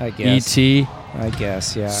 I guess. E.T.? I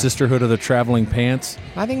guess, yeah. Sisterhood of the Traveling Pants?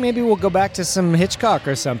 I think maybe we'll go back to some Hitchcock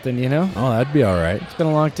or something, you know? Oh, that'd be all right. It's been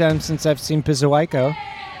a long time since I've seen Pizzuico.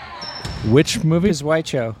 Which movie? His White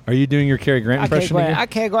Show. Are you doing your Cary Grant impression again? I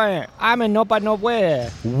can't go in. I'm in No by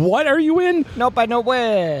Nowhere. What are you in? No by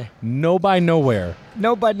Nowhere. No by Nowhere.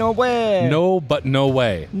 No by Nowhere. No but no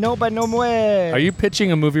way. No by Nowhere. Are you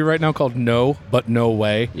pitching a movie right now called No but No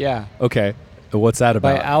Way? Yeah. Okay. What's that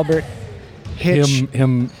about? By Albert Hitch.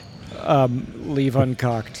 Him. Leave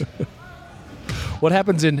uncocked. What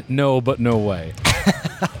happens in No but No Way?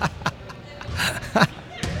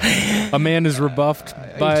 A man is rebuffed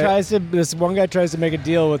by... This one guy tries to make a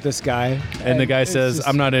deal with this guy. And the guy says, just,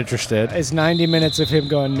 I'm not interested. It's 90 minutes of him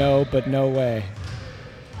going, no, but no way.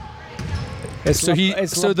 It's a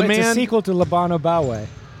sequel to Labano Bawe.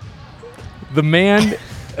 The man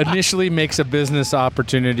initially makes a business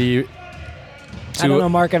opportunity I don't know,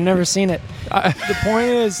 Mark. I've never seen it. The point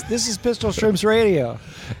is, this is Pistol Shrimps Radio.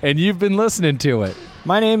 And you've been listening to it.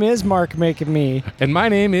 My name is Mark Making Me. And my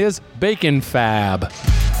name is Bacon Fab.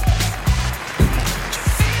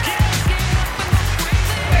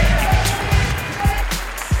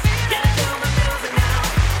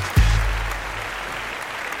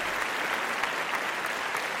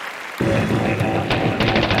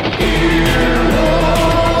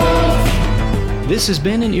 This has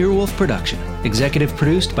been an Earwolf production, executive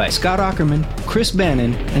produced by Scott Ackerman, Chris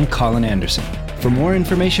Bannon, and Colin Anderson. For more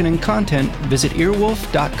information and content, visit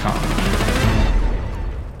earwolf.com.